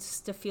reasons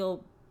to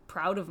feel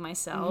proud of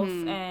myself,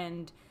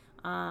 and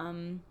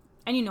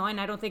you know,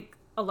 and I don't think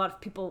a lot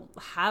of people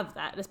have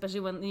that, especially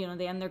when, you know,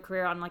 they end their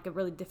career on like a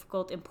really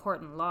difficult,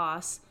 important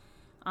loss.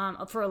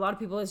 For a lot of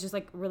people, it's just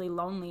like really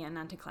lonely and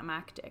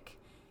anticlimactic.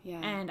 Yeah.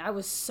 And I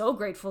was so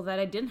grateful that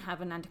I didn't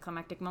have an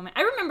anticlimactic moment.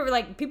 I remember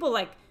like people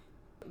like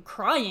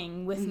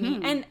crying with me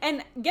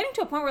and getting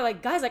to a point where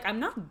like, guys, like I'm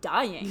not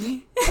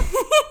dying.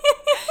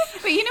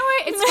 But you know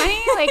what? It's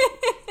funny.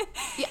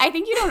 Like, I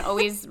think you don't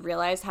always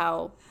realize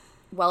how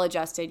well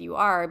adjusted you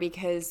are,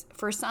 because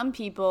for some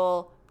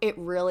people it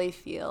really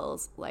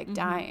feels like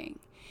dying.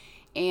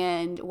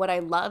 And what I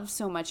love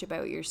so much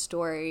about your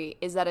story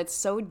is that it's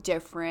so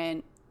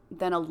different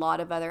than a lot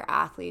of other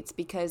athletes,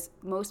 because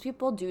most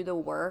people do the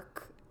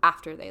work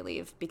after they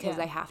leave because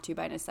they have to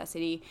by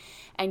necessity,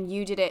 and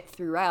you did it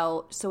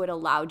throughout, so it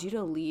allowed you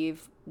to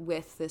leave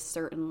with this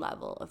certain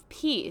level of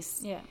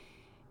peace.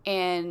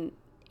 And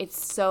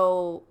it's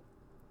so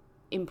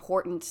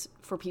important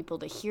for people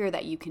to hear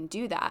that you can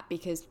do that,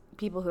 because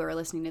people who are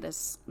listening to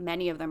this,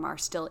 many of them are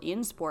still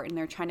in sport and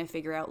they're trying to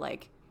figure out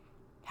like,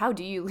 how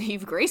do you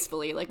leave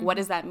gracefully? Like, what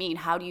does that mean?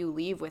 How do you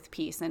leave with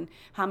peace? And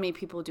how many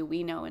people do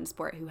we know in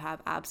sport who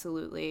have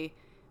absolutely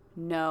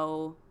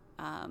no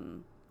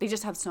they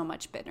just have so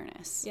much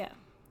bitterness.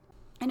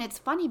 And it's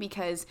funny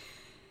because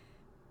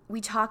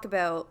we talk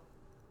about,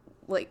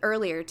 like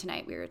earlier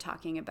tonight we were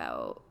talking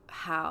about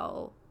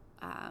how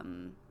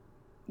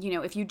you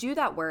know, if you do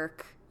that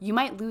work, you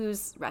might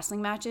lose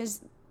wrestling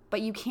matches,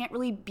 but you can't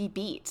really be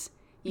beat.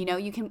 You know,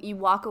 you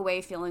walk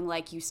away feeling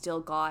like you still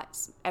got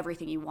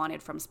everything you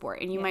wanted from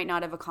sport, and you might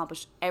not have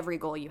accomplished every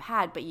goal you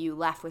had, but you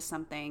left with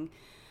something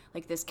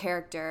like this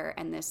character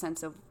and this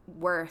sense of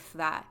worth.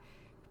 That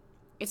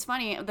it's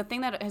funny, the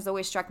thing that has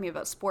always struck me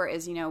about sport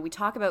is, you know, we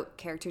talk about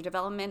character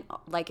development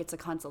like it's a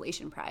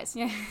consolation prize,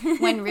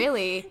 when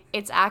really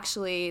it's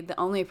actually the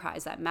only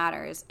prize that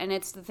matters, and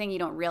it's the thing you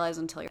don't realize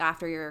until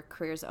after your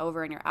career's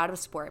over and you're out of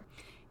sport.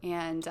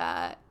 And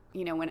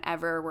you know,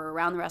 whenever we're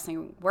around the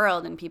wrestling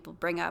world and people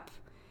bring up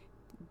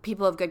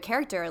people of good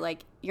character,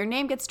 like your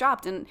name gets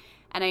dropped, and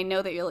I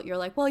know that you're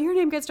like, well, your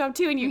name gets dropped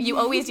too, and you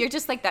always, you're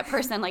just like that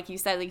person, like you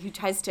said, like who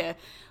tries to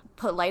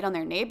put light on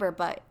their neighbor,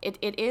 but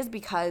it is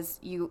because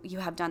you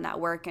have done that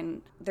work.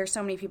 And there's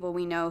so many people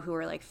we know who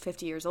are like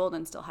 50 years old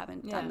and still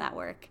haven't done that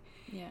work.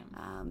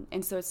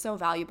 And so it's so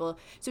valuable.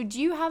 So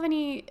do you have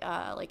any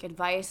like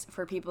advice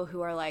for people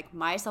who are like,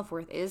 my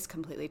self-worth is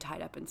completely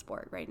tied up in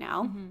sport right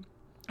now,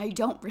 I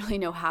don't really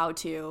know how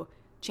to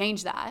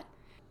change that?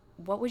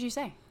 What would you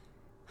say?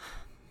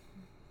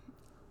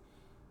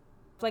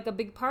 Like a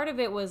big part of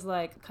it was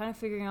like kind of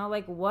figuring out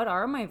like, what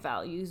are my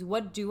values?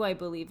 What do I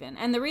believe in?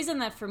 And the reason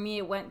that for me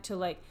it went to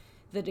like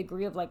the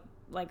degree of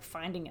like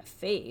finding a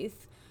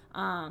faith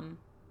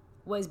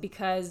was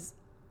because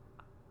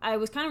I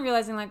was kind of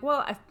realizing like,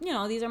 well,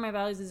 these are my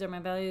values,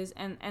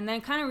 and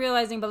then kind of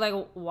realizing, but like,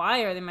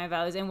 why are they my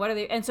values, and what are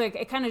they? And so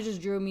it kind of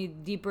just drew me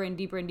deeper and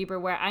deeper and deeper,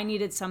 where I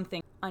needed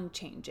something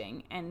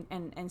unchanging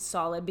and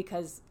solid,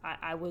 because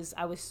I was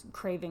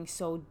craving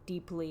so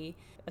deeply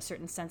a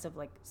certain sense of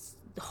like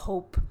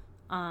hope,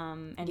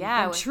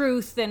 and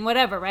truth and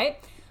whatever,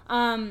 right?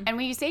 And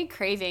when you say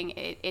craving,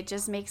 it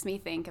just makes me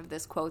think of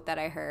this quote that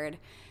I heard,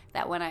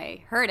 that when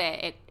I heard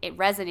it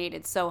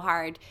resonated so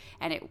hard,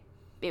 and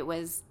it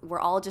was, we're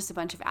all just a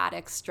bunch of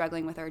addicts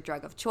struggling with our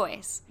drug of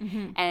choice.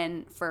 Mm-hmm.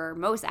 And for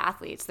most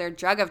athletes, their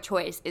drug of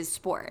choice is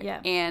sport,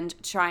 and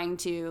trying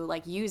to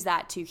like use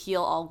that to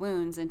heal all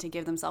wounds and to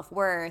give them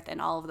self-worth and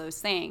all of those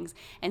things.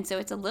 And so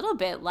it's a little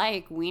bit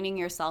like weaning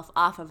yourself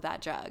off of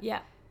that drug.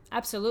 Yeah,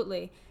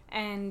 absolutely.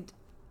 And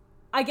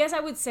I guess I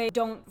would say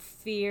don't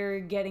fear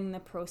getting the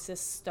process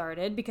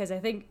started, because I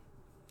think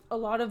a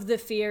lot of the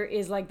fear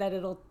is like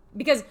that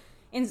because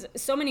in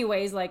so many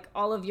ways, like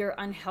all of your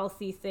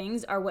unhealthy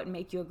things are what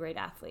make you a great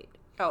athlete.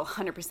 Oh,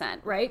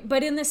 100%. Right?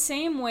 But in the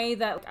same way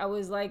that I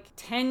was like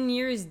 10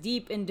 years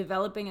deep in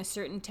developing a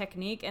certain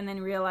technique, and then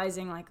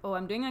realizing like, oh,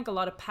 I'm doing like a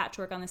lot of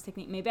patchwork on this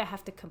technique. Maybe I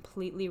have to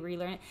completely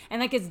relearn it. And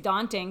like, it's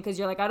daunting, because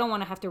you're like, I don't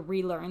want to have to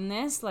relearn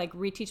this, like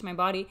reteach my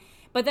body.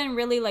 But then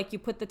really like you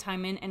put the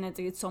time in, and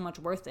it's so much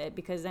worth it,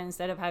 because then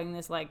instead of having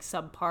this like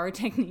subpar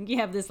technique, you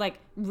have this like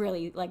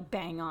really like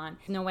bang on.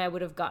 No way I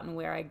would have gotten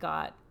where I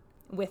got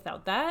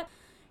without that.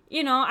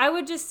 I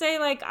would just say,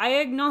 like, I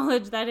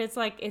acknowledge that it's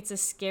like, it's a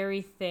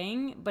scary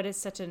thing, but it's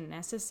such a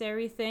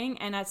necessary thing.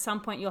 And at some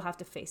point you'll have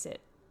to face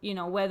it,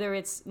 whether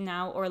it's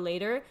now or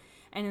later.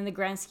 And in the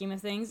grand scheme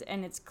of things,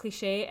 and it's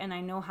cliche, and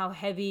I know how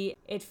heavy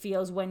it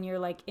feels when you're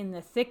like in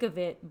the thick of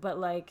it. But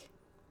like,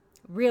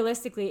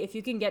 realistically, if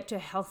you can get to a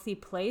healthy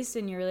place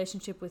in your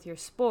relationship with your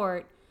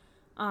sport,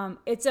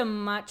 it's a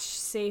much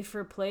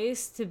safer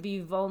place to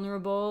be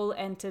vulnerable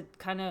and to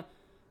kind of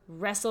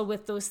wrestle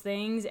with those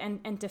things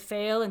and to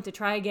fail and to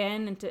try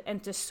again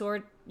and to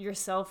sort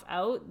yourself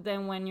out,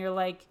 than when you're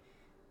like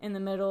in the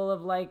middle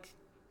of like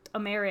a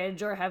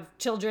marriage or have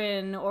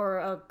children or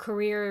a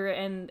career,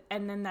 and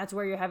then that's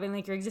where you're having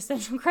like your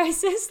existential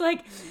crisis.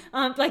 Like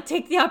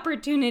take the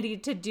opportunity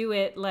to do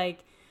it, like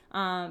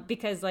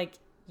because like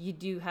you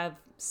do have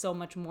so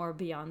much more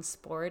beyond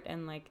sport,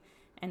 and like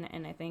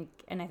and I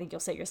think you'll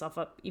set yourself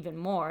up even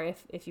more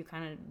if you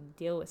kind of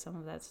deal with some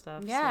of that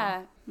stuff.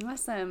 Yeah, so.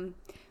 Awesome.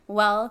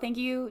 Well, thank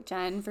you,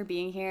 Jen, for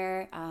being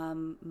here.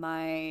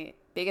 My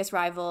biggest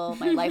rival,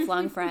 my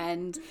lifelong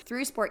friend.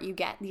 Through sport, you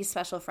get these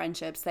special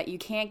friendships that you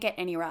can't get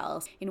anywhere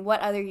else. In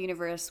what other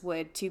universe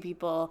would two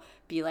people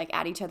be like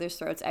at each other's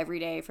throats every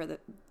day for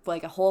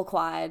like a whole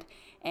quad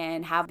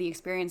and have the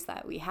experience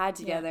that we had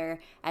together,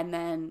 and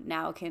then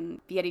now can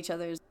be at each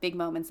other's big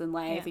moments in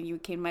life? And you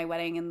came to my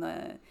wedding in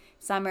the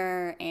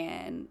summer,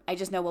 and I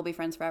just know we'll be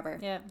friends forever.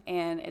 Yeah.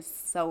 And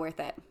it's so worth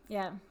it.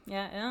 Yeah.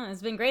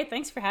 It's been great.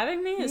 Thanks for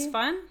having me. It was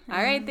fun.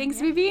 All right. Thanks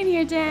for being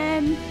here,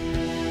 Jen.